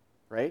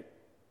 right?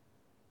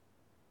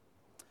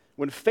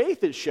 When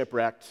faith is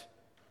shipwrecked,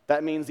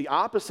 that means the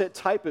opposite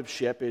type of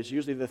ship is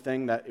usually the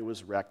thing that it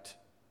was wrecked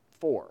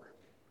for.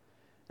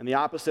 And the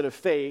opposite of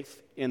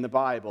faith in the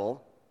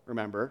Bible,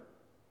 remember,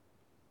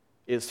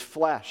 is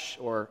flesh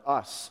or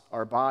us,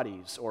 our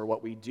bodies, or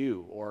what we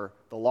do, or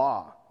the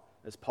law,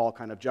 as Paul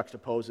kind of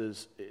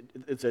juxtaposes.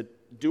 It's a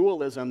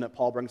dualism that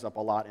Paul brings up a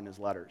lot in his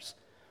letters.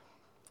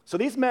 So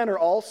these men are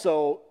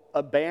also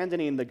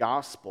abandoning the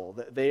gospel.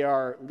 They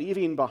are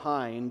leaving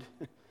behind,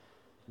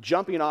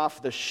 jumping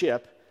off the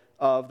ship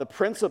of the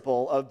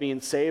principle of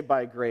being saved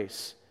by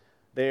grace.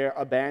 They're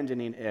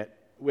abandoning it,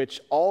 which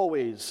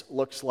always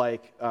looks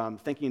like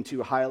thinking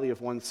too highly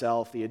of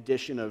oneself, the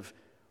addition of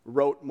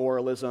rote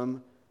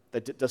moralism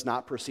that does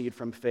not proceed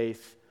from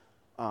faith,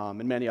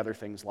 and many other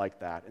things like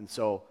that. And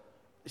so,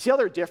 see how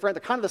they're different?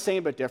 They're kind of the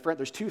same but different.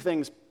 There's two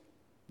things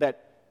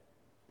that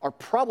are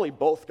probably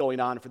both going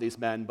on for these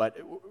men, but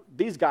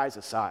these guys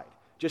aside,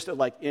 just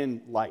like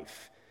in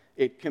life,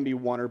 it can be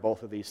one or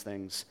both of these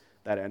things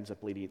that ends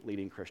up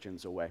leading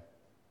Christians away.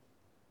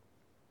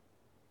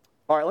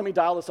 All right, let me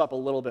dial this up a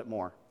little bit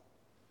more,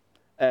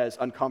 as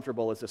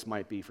uncomfortable as this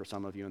might be for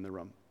some of you in the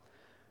room.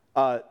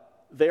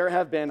 There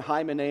have been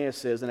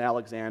Hymenaeuses and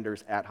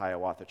Alexanders at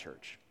Hiawatha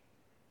Church.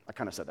 I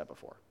kind of said that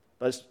before,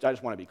 but I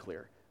just want to be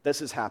clear. This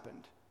has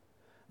happened.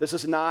 This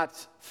is not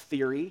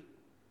theory.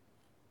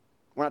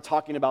 We're not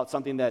talking about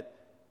something that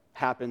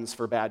happens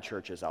for bad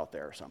churches out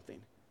there or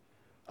something.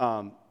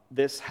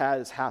 This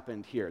has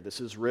happened here.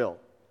 This is real.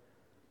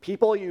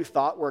 People you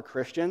thought were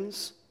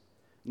Christians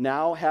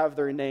now have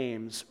their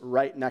names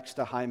right next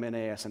to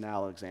Hymenaeus and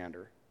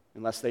Alexander,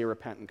 unless they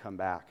repent and come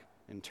back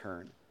and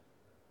turn.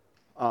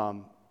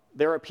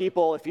 There are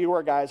people, if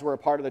you guys were a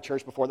part of the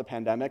church before the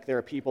pandemic, there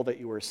are people that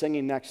you were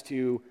singing next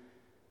to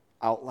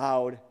out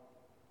loud,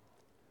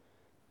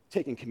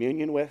 taking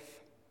communion with,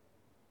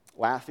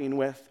 laughing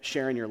with,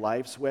 sharing your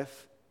lives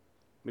with,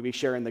 maybe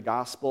sharing the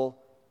gospel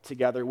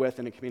together with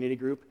in a community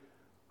group,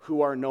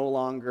 who are no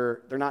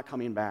longer, they're not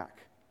coming back.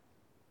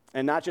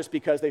 And not just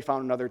because they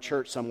found another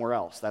church somewhere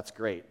else. That's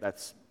great.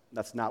 That's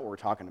not what we're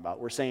talking about.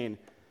 We're saying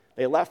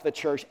they left the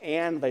church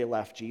and they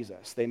left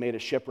Jesus. They made a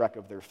shipwreck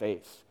of their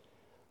faith.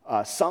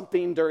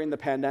 Something during the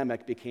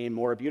pandemic became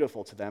more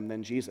beautiful to them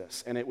than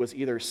Jesus. And it was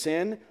either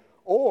sin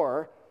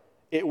or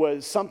it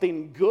was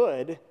something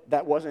good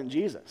that wasn't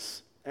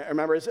Jesus.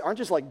 Remember, aren't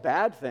just like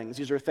bad things.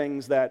 These are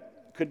things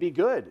that could be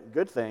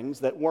good things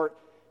that weren't.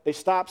 They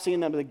stopped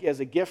seeing them as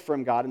a gift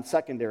from God and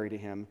secondary to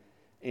him,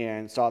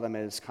 and saw them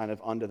as kind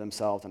of unto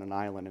themselves on an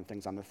island and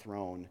things on the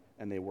throne,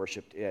 and they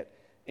worshiped it.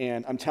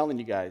 And I'm telling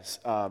you guys,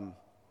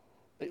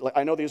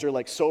 I know these are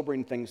like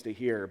sobering things to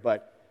hear,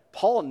 but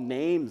Paul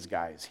names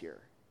guys here.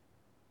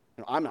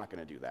 I'm not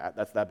going to do that.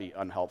 That'd be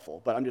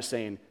unhelpful. But I'm just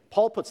saying,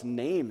 Paul puts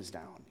names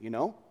down,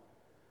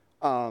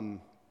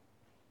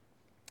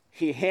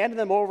 He handed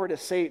them over to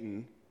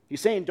Satan.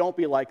 He's saying, don't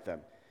be like them.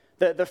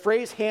 The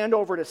phrase hand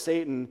over to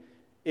Satan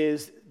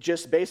is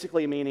just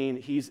basically meaning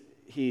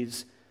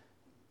he's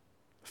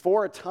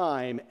for a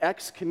time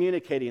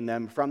excommunicating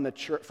them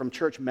from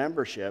church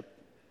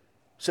membership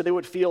so they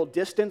would feel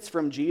distance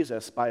from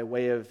Jesus by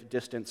way of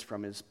distance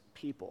from his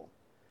people,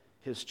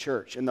 his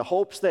church, in the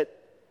hopes that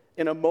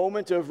in a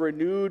moment of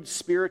renewed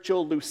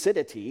spiritual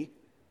lucidity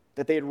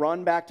that they'd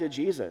run back to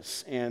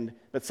Jesus.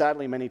 But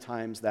sadly, many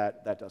times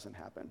that doesn't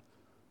happen.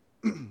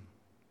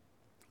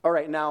 All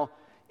right, now,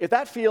 if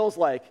that feels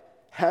like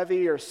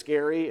heavy or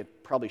scary,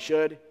 it probably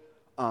should.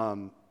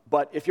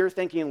 But if you're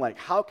thinking like,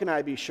 how can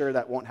I be sure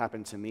that won't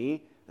happen to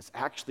me? That's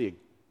actually a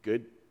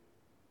good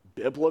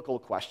biblical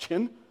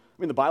question.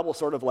 I mean, the Bible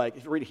sort of like,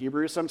 if you read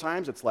Hebrews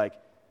sometimes, it's like,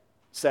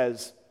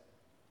 says,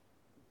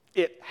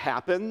 it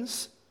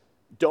happens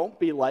don't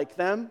be like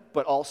them,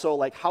 but also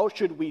like how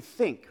should we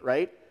think,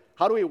 right?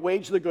 How do we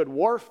wage the good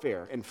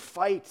warfare and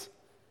fight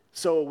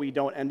so we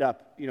don't end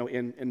up,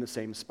 in the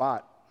same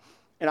spot?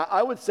 And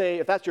I would say,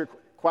 if that's your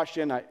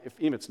question,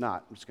 even if it's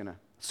not, I'm just going to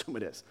assume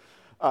it is.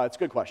 It's a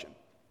good question.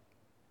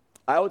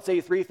 I would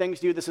say 3 things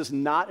to you. This is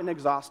not an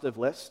exhaustive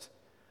list,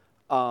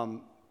 to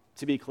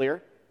be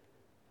clear.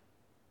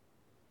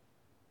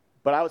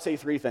 But I would say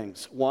 3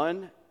 things.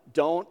 1,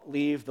 don't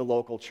leave the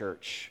local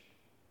church.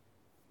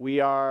 We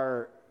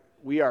are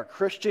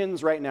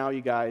Christians right now,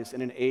 you guys,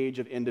 in an age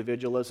of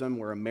individualism.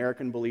 We're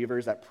American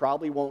believers. That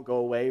probably won't go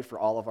away for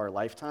all of our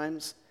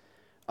lifetimes.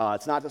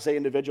 It's not to say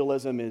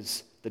individualism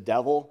is the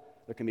devil.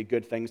 There can be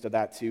good things to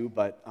that too.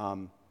 But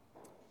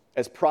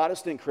as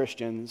Protestant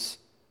Christians,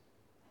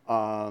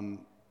 who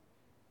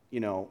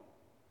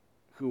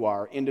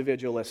are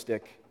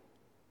individualistic,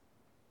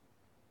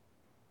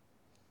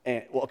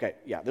 and,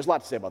 there's a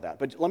lot to say about that.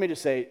 But let me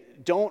just say,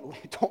 don't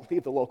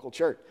leave the local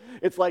church.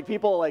 It's like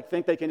people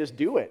think they can just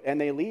do it, and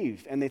they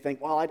leave, and they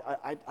think, well,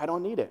 I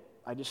don't need it.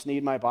 I just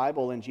need my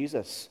Bible and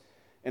Jesus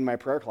in my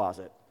prayer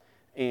closet.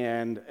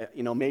 And,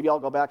 maybe I'll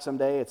go back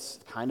someday. It's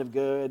kind of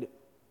good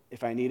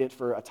if I need it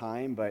for a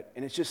time,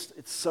 and it's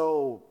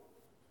so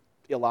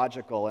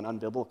illogical and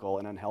unbiblical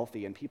and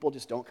unhealthy, and people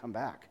just don't come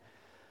back.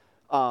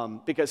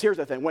 Because here's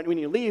the thing. When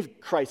you leave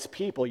Christ's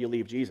people, you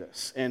leave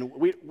Jesus. And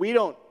we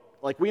don't,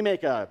 we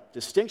make a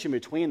distinction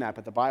between that,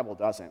 but the Bible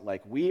doesn't.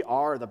 We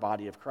are the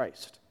body of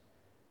Christ.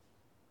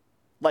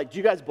 Do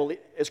you guys believe,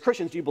 as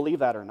Christians, do you believe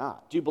that or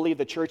not? Do you believe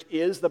the church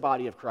is the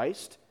body of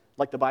Christ,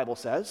 like the Bible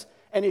says?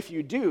 And if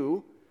you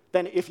do,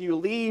 then if you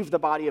leave the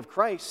body of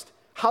Christ,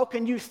 how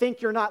can you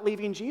think you're not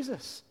leaving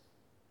Jesus?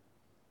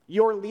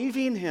 You're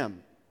leaving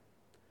him.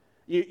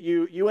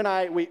 You and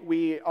I,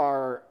 we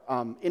are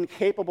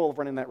incapable of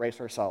running that race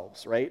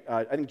ourselves, right?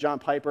 I think John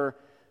Piper,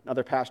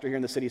 another pastor here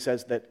in the city,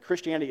 says that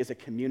Christianity is a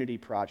community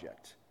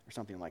project or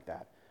something like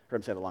that. Heard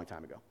him say it a long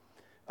time ago.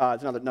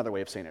 It's another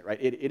way of saying it, right?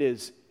 It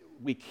is,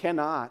 we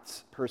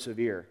cannot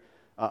persevere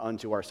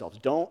unto ourselves.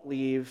 Don't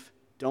leave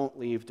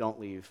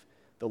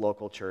the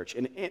local church.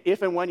 And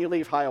if and when you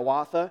leave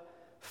Hiawatha,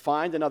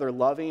 find another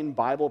loving,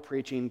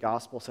 Bible-preaching,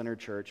 gospel-centered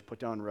church, put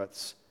down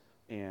roots,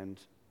 and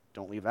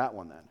don't leave that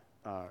one then.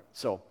 All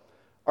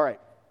right.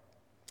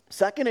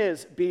 Second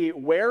is, be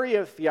wary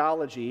of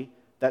theology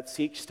that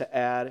seeks to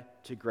add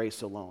to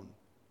grace alone.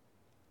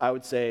 I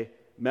would say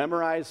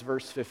memorize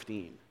verse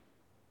 15.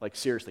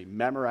 Seriously,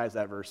 memorize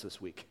that verse this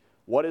week.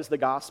 What is the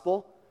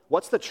gospel?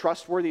 What's the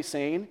trustworthy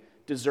saying,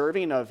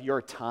 deserving of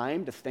your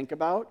time to think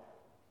about?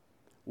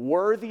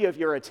 Worthy of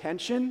your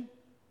attention?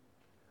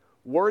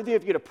 Worthy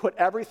of you to put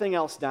everything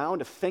else down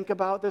to think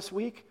about this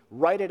week?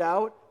 Write it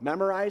out,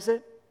 memorize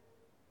it,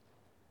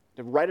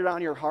 to write it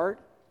on your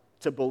heart,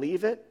 to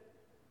believe it,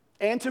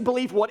 and to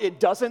believe what it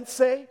doesn't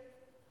say.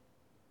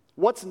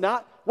 What's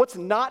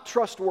not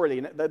trustworthy?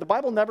 The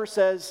Bible never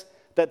says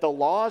that the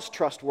law is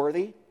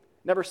trustworthy,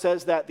 never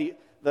says that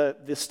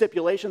the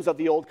stipulations of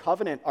the old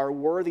covenant are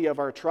worthy of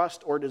our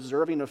trust or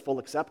deserving of full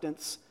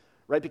acceptance,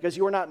 right? Because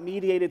you are not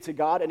mediated to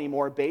God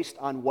anymore based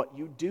on what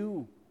you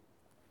do.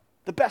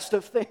 The best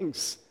of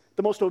things,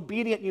 the most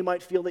obedient you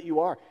might feel that you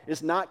are,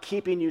 is not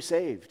keeping you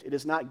saved. It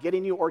is not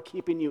getting you or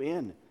keeping you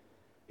in.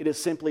 It is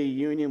simply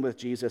union with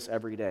Jesus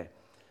every day.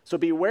 So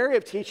be wary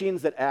of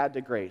teachings that add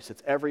to grace.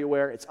 It's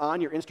everywhere. It's on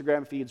your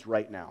Instagram feeds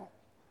right now.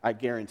 I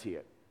guarantee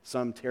it.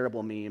 Some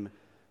terrible meme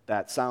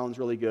that sounds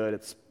really good.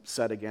 It's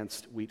set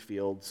against wheat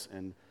fields,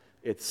 and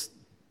it's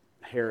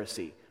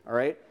heresy, all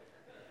right?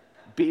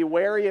 Be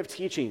wary of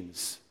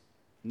teachings.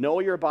 Know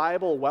your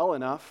Bible well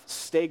enough.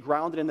 Stay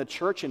grounded in the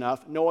church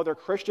enough. Know other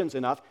Christians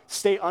enough.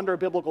 Stay under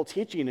biblical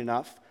teaching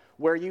enough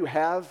where you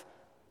have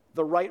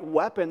the right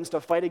weapons to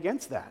fight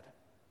against that.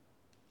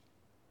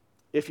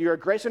 If you're a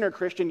Grace Center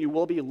Christian, you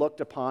will be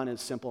looked upon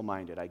as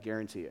simple-minded, I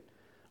guarantee it,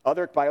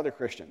 by other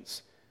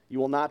Christians. You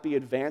will not be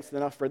advanced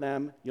enough for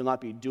them. You'll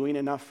not be doing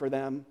enough for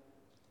them.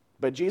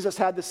 But Jesus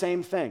had the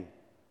same thing,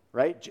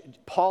 right?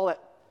 Paul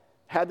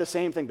had the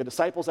same thing. The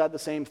disciples had the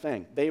same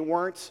thing. They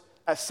weren't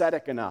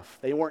ascetic enough.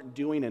 They weren't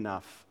doing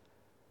enough.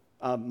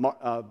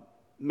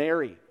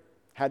 Mary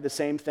had the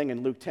same thing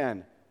in Luke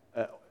 10.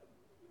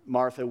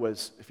 Martha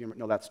was, if you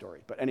know that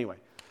story. But anyway,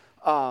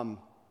 all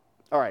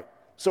right.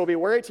 So be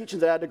wary of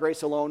teachings that add to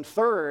grace alone.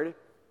 Third,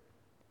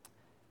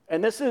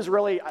 and this is,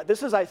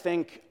 I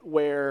think,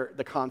 where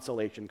the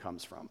consolation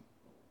comes from.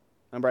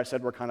 Remember I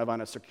said we're kind of on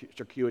a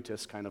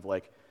circuitous, kind of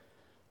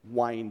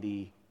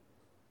windy,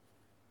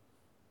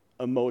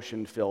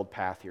 emotion-filled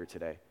path here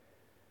today.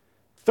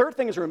 Third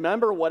thing is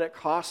remember what it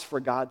costs for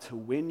God to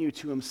win you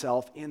to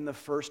himself in the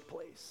first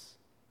place.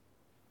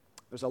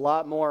 There's a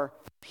lot more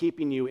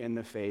keeping you in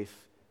the faith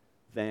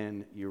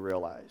than you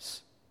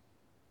realize.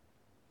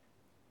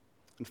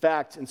 In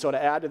fact, and so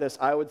to add to this,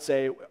 I would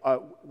say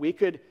we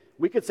could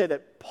say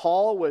that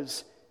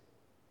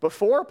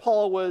before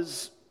Paul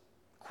was,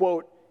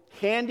 quote,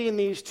 handing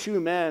these two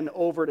men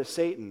over to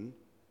Satan,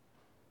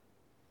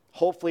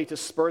 hopefully to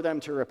spur them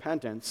to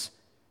repentance,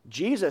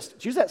 Jesus,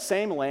 to use that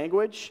same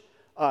language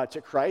to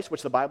Christ,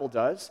 which the Bible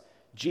does,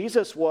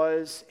 Jesus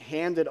was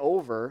handed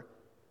over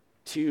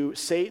to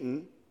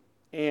Satan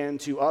and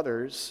to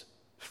others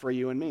for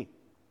you and me.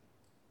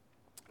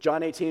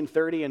 John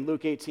 18:30 and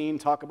Luke 18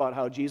 talk about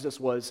how Jesus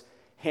was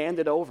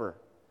handed over.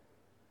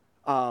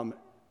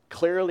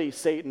 Clearly,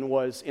 Satan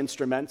was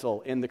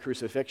instrumental in the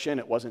crucifixion.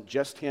 It wasn't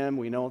just him,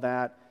 we know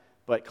that,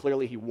 but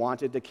clearly he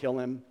wanted to kill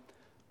him.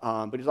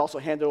 But he's also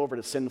handed over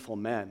to sinful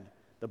men,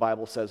 the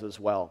Bible says as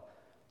well.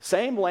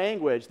 Same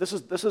language, this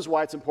is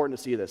why it's important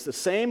to see this. The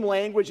same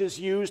language is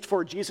used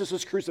for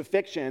Jesus'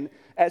 crucifixion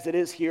as it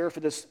is here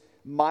for this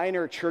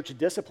minor church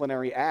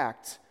disciplinary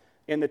act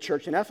in the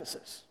church in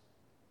Ephesus.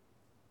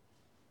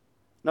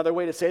 Another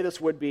way to say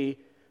this would be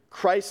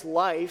Christ's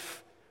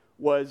life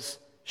was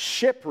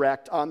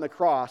shipwrecked on the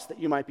cross that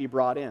you might be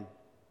brought in,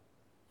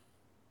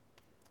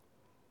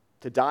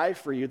 to die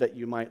for you that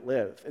you might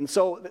live. And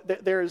so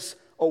there's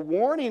a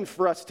warning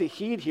for us to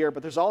heed here,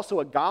 but there's also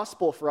a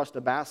gospel for us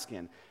to bask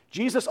in.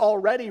 Jesus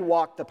already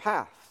walked the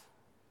path.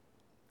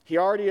 He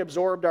already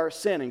absorbed our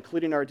sin,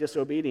 including our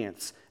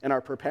disobedience and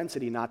our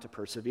propensity not to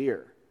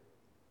persevere.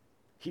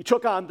 He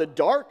took on the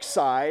dark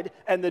side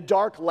and the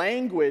dark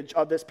language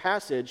of this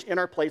passage in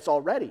our place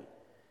already,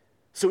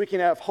 so we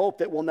can have hope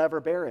that we'll never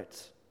bear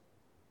it.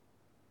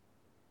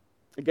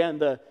 Again,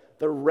 the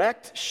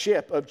wrecked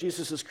ship of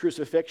Jesus'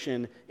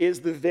 crucifixion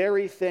is the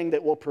very thing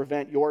that will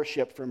prevent your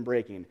ship from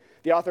breaking.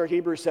 The author of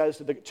Hebrews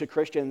says to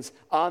Christians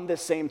on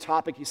this same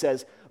topic, he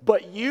says,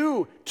 "But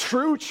you,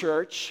 true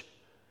church,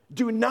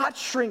 do not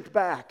shrink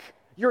back.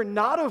 You're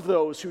not of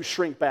those who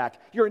shrink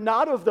back. You're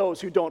not of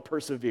those who don't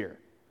persevere."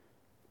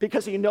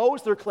 Because he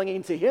knows they're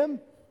clinging to him.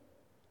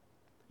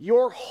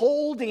 You're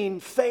holding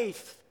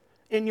faith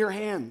in your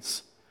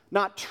hands,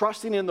 not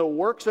trusting in the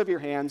works of your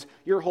hands.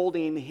 You're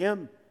holding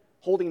him,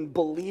 holding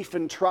belief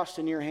and trust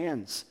in your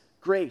hands.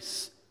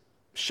 Grace,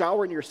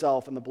 showering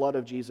yourself in the blood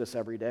of Jesus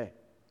every day.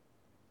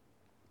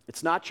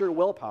 It's not your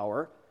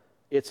willpower,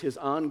 it's his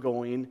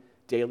ongoing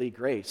daily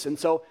grace. And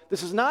so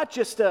this is not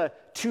just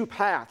two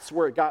paths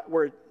where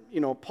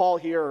Paul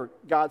here, or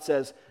God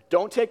says,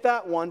 don't take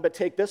that one, but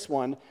take this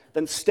one,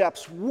 then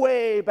steps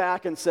way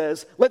back and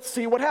says, let's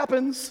see what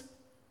happens.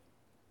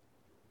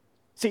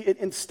 See,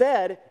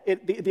 instead,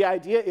 the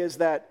idea is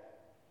that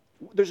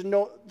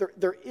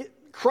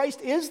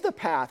Christ is the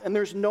path, and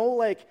there's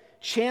no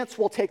chance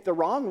we'll take the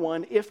wrong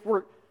one if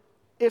we're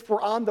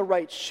on the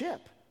right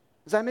ship.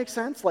 Does that make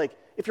sense?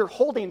 If you're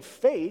holding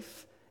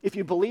faith, if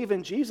you believe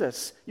in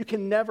Jesus, you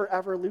can never,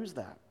 ever lose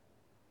that.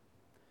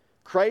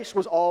 Christ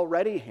was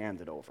already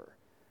handed over.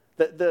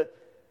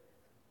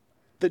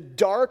 The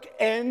dark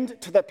end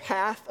to the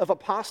path of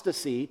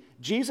apostasy,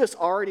 Jesus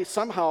already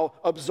somehow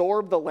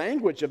absorbed the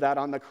language of that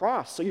on the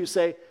cross. So you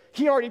say,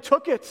 he already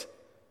took it.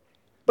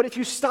 But if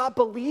you stop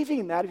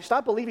believing that, if you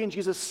stop believing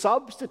Jesus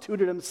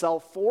substituted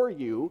himself for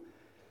you,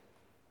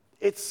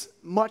 it's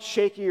much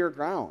shakier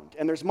ground.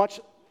 And there's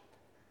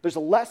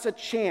less a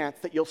chance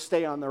that you'll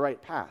stay on the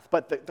right path.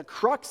 But the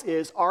crux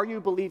is, are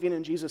you believing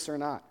in Jesus or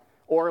not?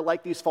 Or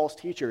like these false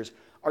teachers,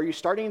 are you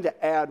starting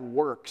to add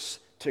works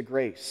to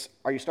grace?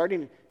 Are you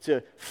starting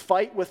to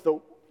fight with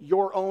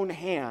your own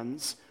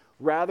hands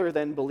rather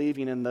than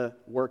believing in the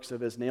works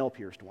of his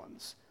nail-pierced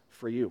ones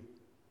for you?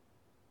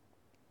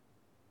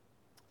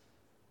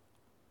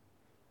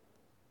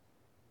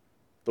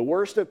 The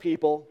worst of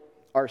people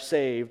are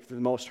saved through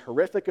the most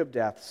horrific of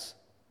deaths,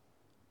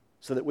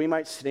 so that we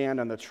might stand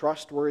on the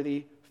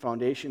trustworthy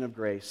foundation of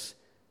grace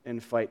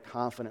and fight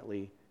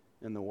confidently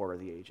in the war of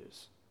the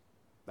ages.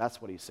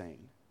 That's what he's saying.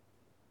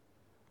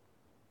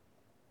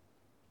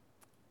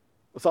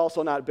 Let's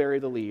also not bury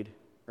the lead,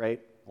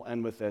 right? We'll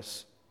end with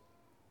this.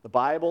 The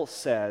Bible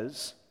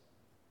says,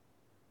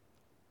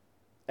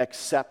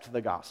 accept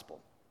the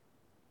gospel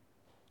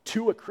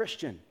to a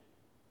Christian.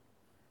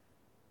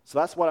 So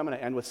that's what I'm going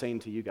to end with saying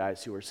to you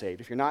guys who are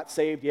saved. If you're not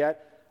saved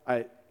yet,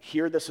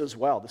 hear this as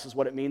well. This is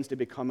what it means to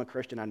become a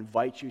Christian. I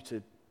invite you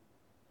to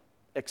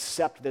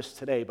accept this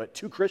today. But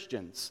to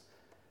Christians,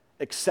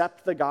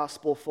 accept the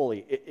gospel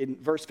fully. In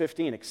verse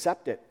 15,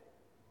 accept it.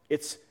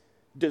 It's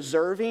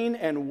deserving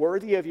and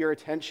worthy of your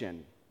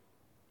attention,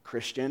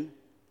 Christian.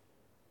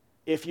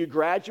 If you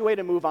graduate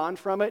and move on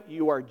from it,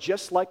 you are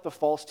just like the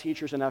false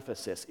teachers in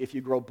Ephesus. If you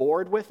grow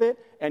bored with it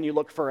and you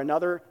look for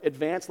another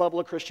advanced level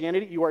of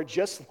Christianity, you are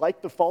just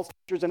like the false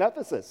teachers in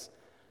Ephesus.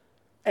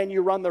 And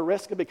you run the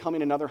risk of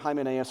becoming another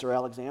Hymenaeus or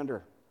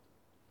Alexander.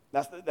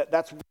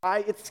 That's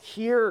why it's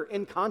here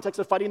in context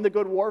of fighting the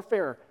good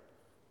warfare.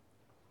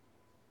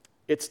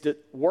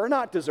 We're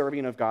not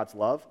deserving of God's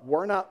love.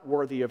 We're not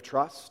worthy of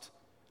trust.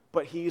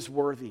 But he's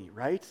worthy,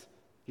 right?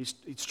 He's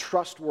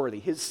trustworthy.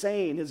 His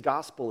saying, his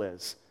gospel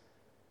is.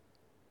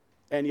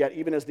 And yet,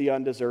 even as the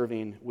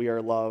undeserving, we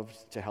are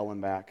loved to hell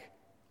and back.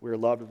 We are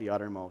loved to the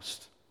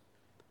uttermost.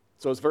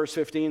 So as verse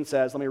 15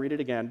 says, let me read it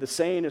again. The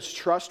saying is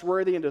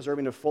trustworthy and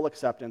deserving of full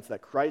acceptance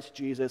that Christ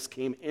Jesus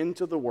came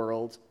into the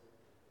world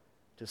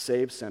to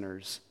save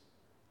sinners,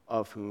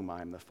 of whom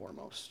I am the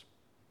foremost.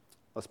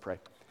 Let's pray.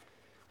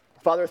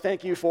 Father,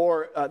 thank you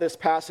for this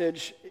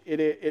passage.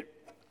 It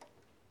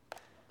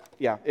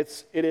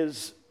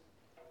is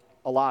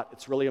a lot.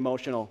 It's really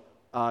emotional.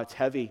 It's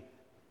heavy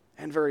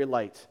and very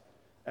light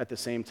at the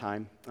same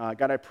time.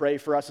 God, I pray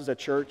for us as a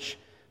church.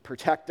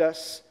 Protect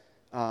us.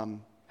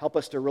 Help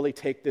us to really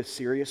take this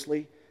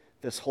seriously,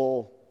 this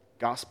whole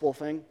gospel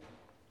thing,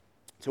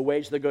 to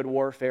wage the good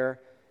warfare,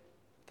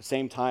 at the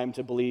same time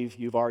to believe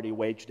you've already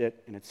waged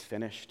it and it's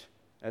finished.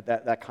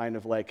 That kind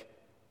of like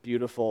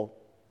beautiful,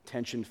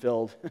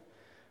 tension-filled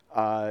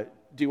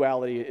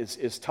duality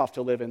is tough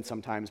to live in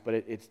sometimes, but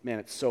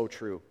it's so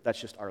true.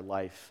 That's just our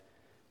life.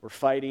 We're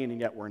fighting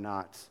and yet we're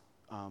not.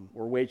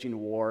 We're waging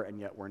war and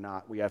yet we're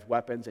not. We have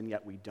weapons and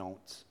yet we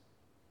don't.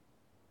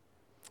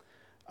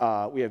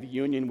 We have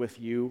union with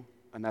you,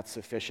 and that's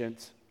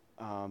sufficient.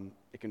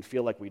 It can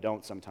feel like we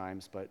don't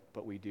sometimes,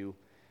 but we do.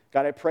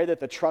 God, I pray that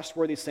the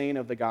trustworthy saying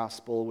of the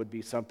gospel would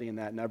be something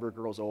that never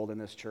grows old in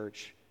this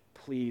church.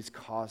 Please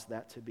cause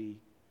that to be.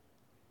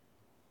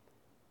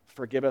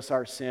 Forgive us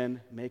our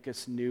sin. Make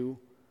us new.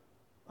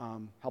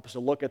 Help us to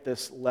look at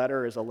this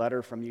letter as a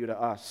letter from you to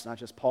us, not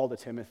just Paul to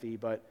Timothy,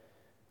 but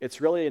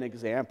it's really an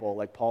example,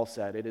 like Paul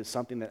said. It is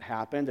something that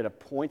happened at a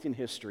point in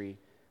history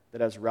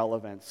that has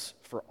relevance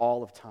for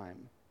all of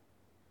time,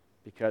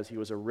 because he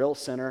was a real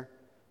sinner,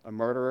 a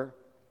murderer,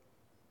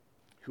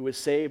 who was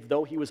saved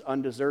though he was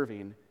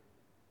undeserving,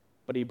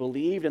 but he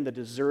believed in the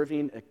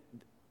deserving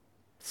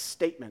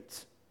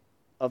statement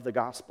of the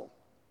gospel,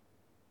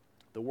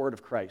 the word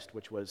of Christ,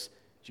 which was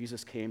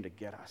Jesus came to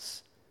get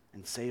us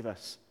and save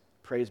us.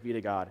 Praise be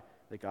to God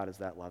that God is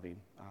that loving.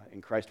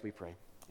 In Christ we pray.